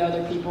manipulated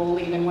other people,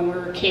 even when we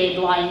were a kid,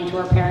 lying to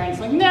our parents,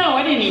 like, no,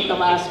 I didn't eat the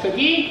last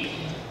cookie.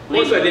 Of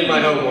course I did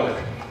my homework.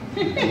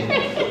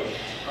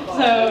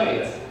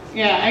 So,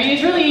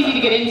 it's really easy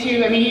to get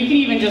into. I mean, you can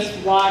even just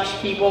watch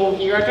people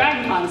here at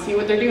DragonCon, see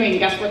what they're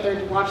doing,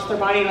 watch their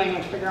body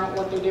language, figure out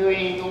what they're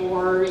doing,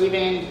 or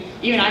even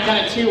I've done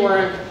it too, where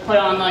I've put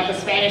on like a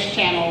Spanish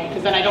channel,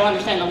 because then I don't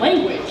understand the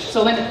language.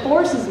 So then it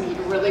forces me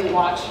to really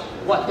watch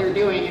what they're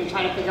doing and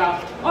try to figure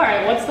out, all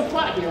right, what's the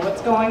plot here?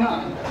 What's going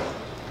on?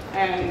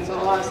 And so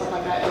a lot of stuff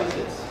like that,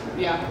 it's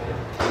Yeah.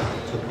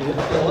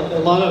 A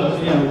lot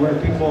of, where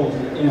people,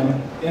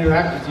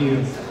 interact with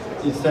you,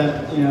 it's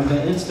that,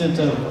 the instant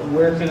of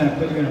where can I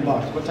put you in a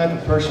box? What type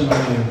of person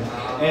are you?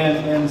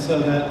 And so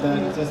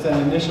that's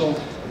that initial,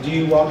 do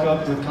you walk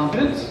up with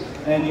confidence?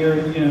 And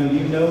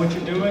you know what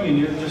you're doing, and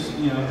you're just,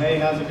 hey,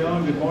 how's it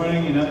going? Good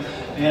morning,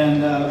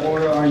 and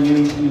or are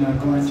you,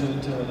 going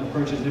to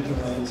approach it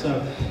differently? And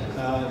so,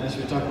 as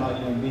we talk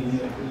about, being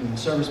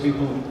service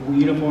people,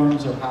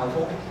 uniforms are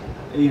powerful.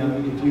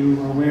 If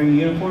you are wearing a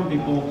uniform,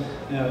 people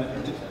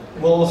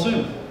will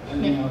assume,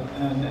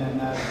 and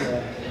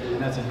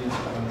that's a huge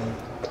problem.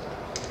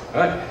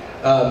 All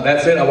right,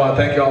 that's it. I want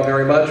to thank you all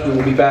very much. We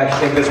will be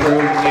back in this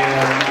room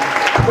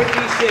in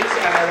 26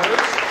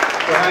 hours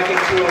for Hacking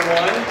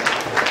 201.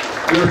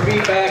 Your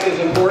feedback is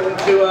important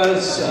to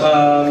us.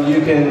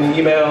 You can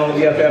email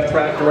EFF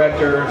Track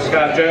Director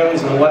Scott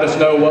Jones and let us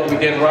know what we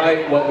did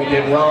right, what we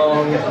did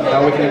wrong,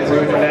 how we can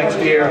improve for next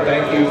year.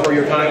 Thank you for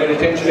your time and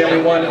attention,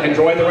 everyone.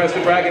 Enjoy the rest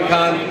of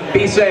DragonCon.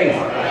 Be safe.